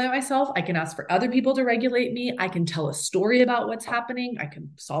can regulate myself. I can ask for other people to regulate me. I can tell a story about what's happening. I can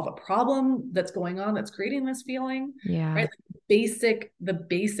solve a problem that's going on that's creating this feeling. Yeah. Right. The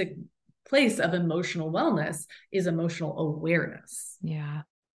basic place of emotional wellness is emotional awareness. Yeah.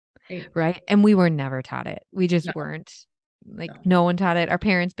 Right. And we were never taught it. We just weren't. No one taught it. Our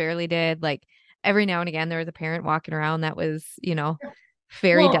parents barely did. Like every now and again, there was a parent walking around that was,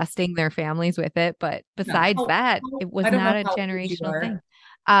 fairy dusting their families with it. But besides that, it was not a generational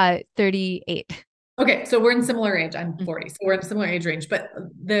thing. 38. Okay. So we're in similar age. I'm 40. So we're in a similar age range, but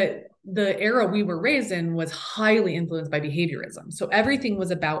the era we were raised in was highly influenced by behaviorism. So everything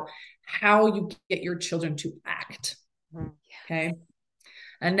was about how you get your children to act. Okay.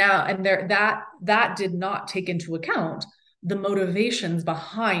 And that did not take into account the motivations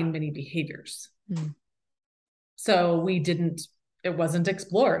behind many behaviors. So it wasn't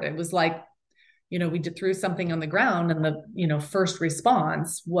explored. It was like, we threw something on the ground and the, first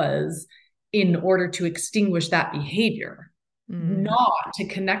response was in order to extinguish that behavior, not to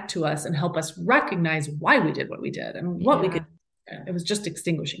connect to us and help us recognize why we did what we did and what we could. It was just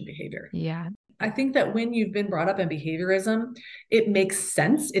extinguishing behavior. Yeah. I think that when you've been brought up in behaviorism, it makes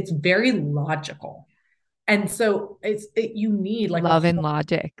sense. It's very logical. And so you need like love and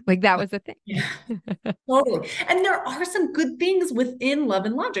logic. Like that was the thing. Yeah, totally. And there are some good things within love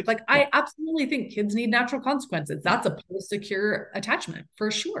and logic. Like I absolutely think kids need natural consequences. That's a secure attachment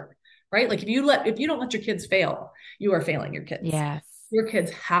for sure. Right? Like if you don't let your kids fail, you are failing your kids. Yes. Your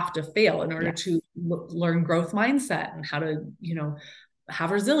kids have to fail in order to learn growth mindset and how to,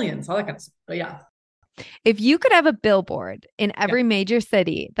 have resilience, all that kind of stuff. But yeah. If you could have a billboard in Yeah. every major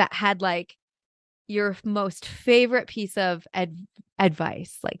city that had like your most favorite piece of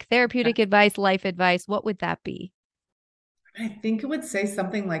advice, like therapeutic advice, life advice, what would that be? I think it would say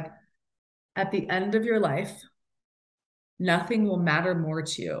something like, at the end of your life, nothing will matter more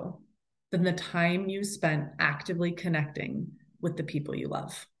to you than the time you spent actively connecting with the people you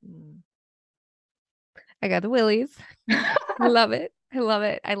love. I got the willies. I love it. I love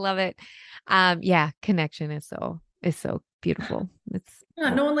it. I love it. Yeah, connection is so beautiful. It's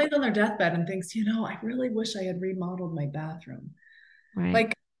Yeah, no one lays on their deathbed and thinks, I really wish I had remodeled my bathroom. right.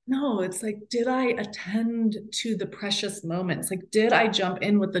 Like, no, it's like, did I attend to the precious moments? Like, did I jump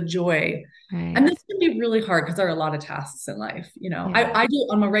in with the joy? Right. And this can be really hard because there are a lot of tasks in life. Yeah. I do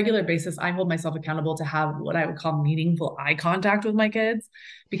on a regular basis, I hold myself accountable to have what I would call meaningful eye contact with my kids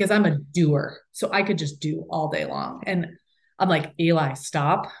because I'm a doer. So I could just do all day long. And I'm like, Eli,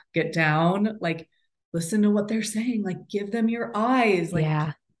 stop, get down, like, listen to what they're saying, like, give them your eyes, like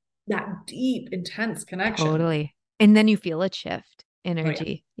Yeah, that deep, intense connection. totally. And then you feel a shift Oh, yeah.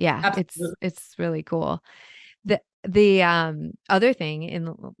 energy. Yeah, Absolutely. it's really cool. The other thing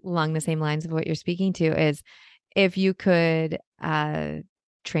along the same lines of what you're speaking to is if you could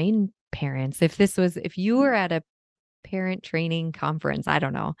train parents, if you were at a parent training conference, I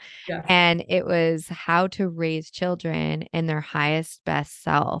don't know, Yeah. and it was how to raise children in their highest best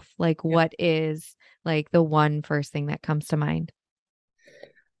self, like what is like the one first thing that comes to mind?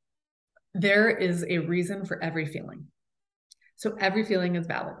 There is a reason for every feeling. So every feeling is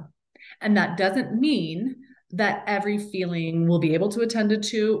valid. And that doesn't mean that every feeling will be able to attend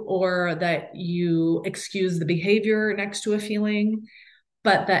to or that you excuse the behavior next to a feeling,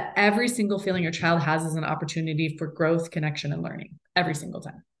 but that every single feeling your child has is an opportunity for growth, connection, and learning every single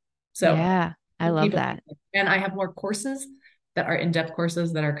time. So Yeah, I love that. And I have more courses that are in-depth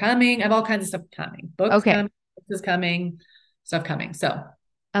courses that are coming. I have all kinds of stuff coming. Books Okay. coming, books is coming, stuff coming. So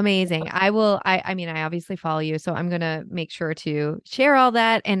Amazing. I mean, I obviously follow you, so I'm going to make sure to share all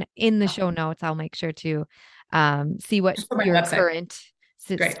that. And in the show notes, I'll make sure to see what just for my your website. current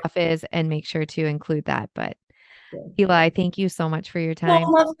Great. stuff is and make sure to include that. But Eli, thank you so much for your time. So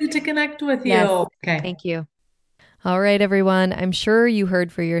lovely to connect with you. Yes. Okay. Thank you. All right, everyone. I'm sure you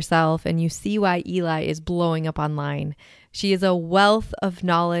heard for yourself and you see why Eli is blowing up online. She is a wealth of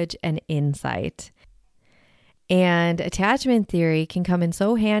knowledge and insight. And attachment theory can come in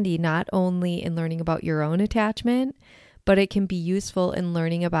so handy, not only in learning about your own attachment, but it can be useful in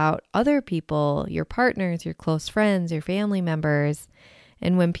learning about other people, your partners, your close friends, your family members.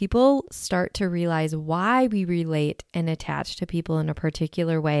 And when people start to realize why we relate and attach to people in a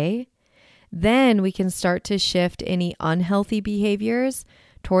particular way, then we can start to shift any unhealthy behaviors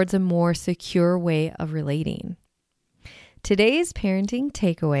towards a more secure way of relating. Today's parenting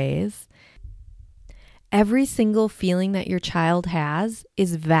takeaways: every single feeling that your child has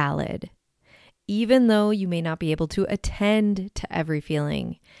is valid, even though you may not be able to attend to every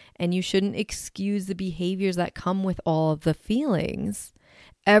feeling, and you shouldn't excuse the behaviors that come with all of the feelings.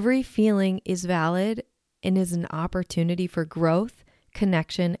 Every feeling is valid and is an opportunity for growth,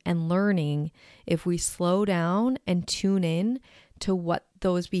 connection, and learning if we slow down and tune in to what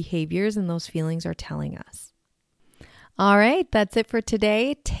those behaviors and those feelings are telling us. All right, that's it for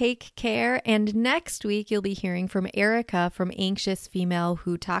today. Take care. And next week, you'll be hearing from Erica from Anxious Female,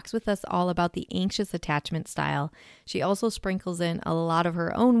 who talks with us all about the anxious attachment style. She also sprinkles in a lot of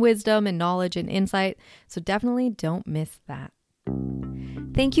her own wisdom and knowledge and insight, so definitely don't miss that.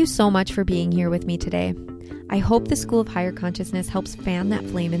 Thank you so much for being here with me today. I hope the School of Higher Consciousness helps fan that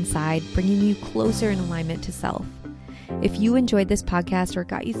flame inside, bringing you closer in alignment to self. If you enjoyed this podcast or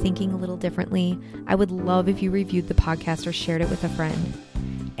got you thinking a little differently, I would love if you reviewed the podcast or shared it with a friend.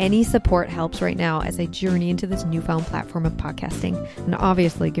 Any support helps right now as I journey into this newfound platform of podcasting, and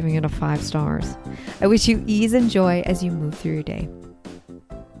obviously giving it a 5 stars. I wish you ease and joy as you move through your day.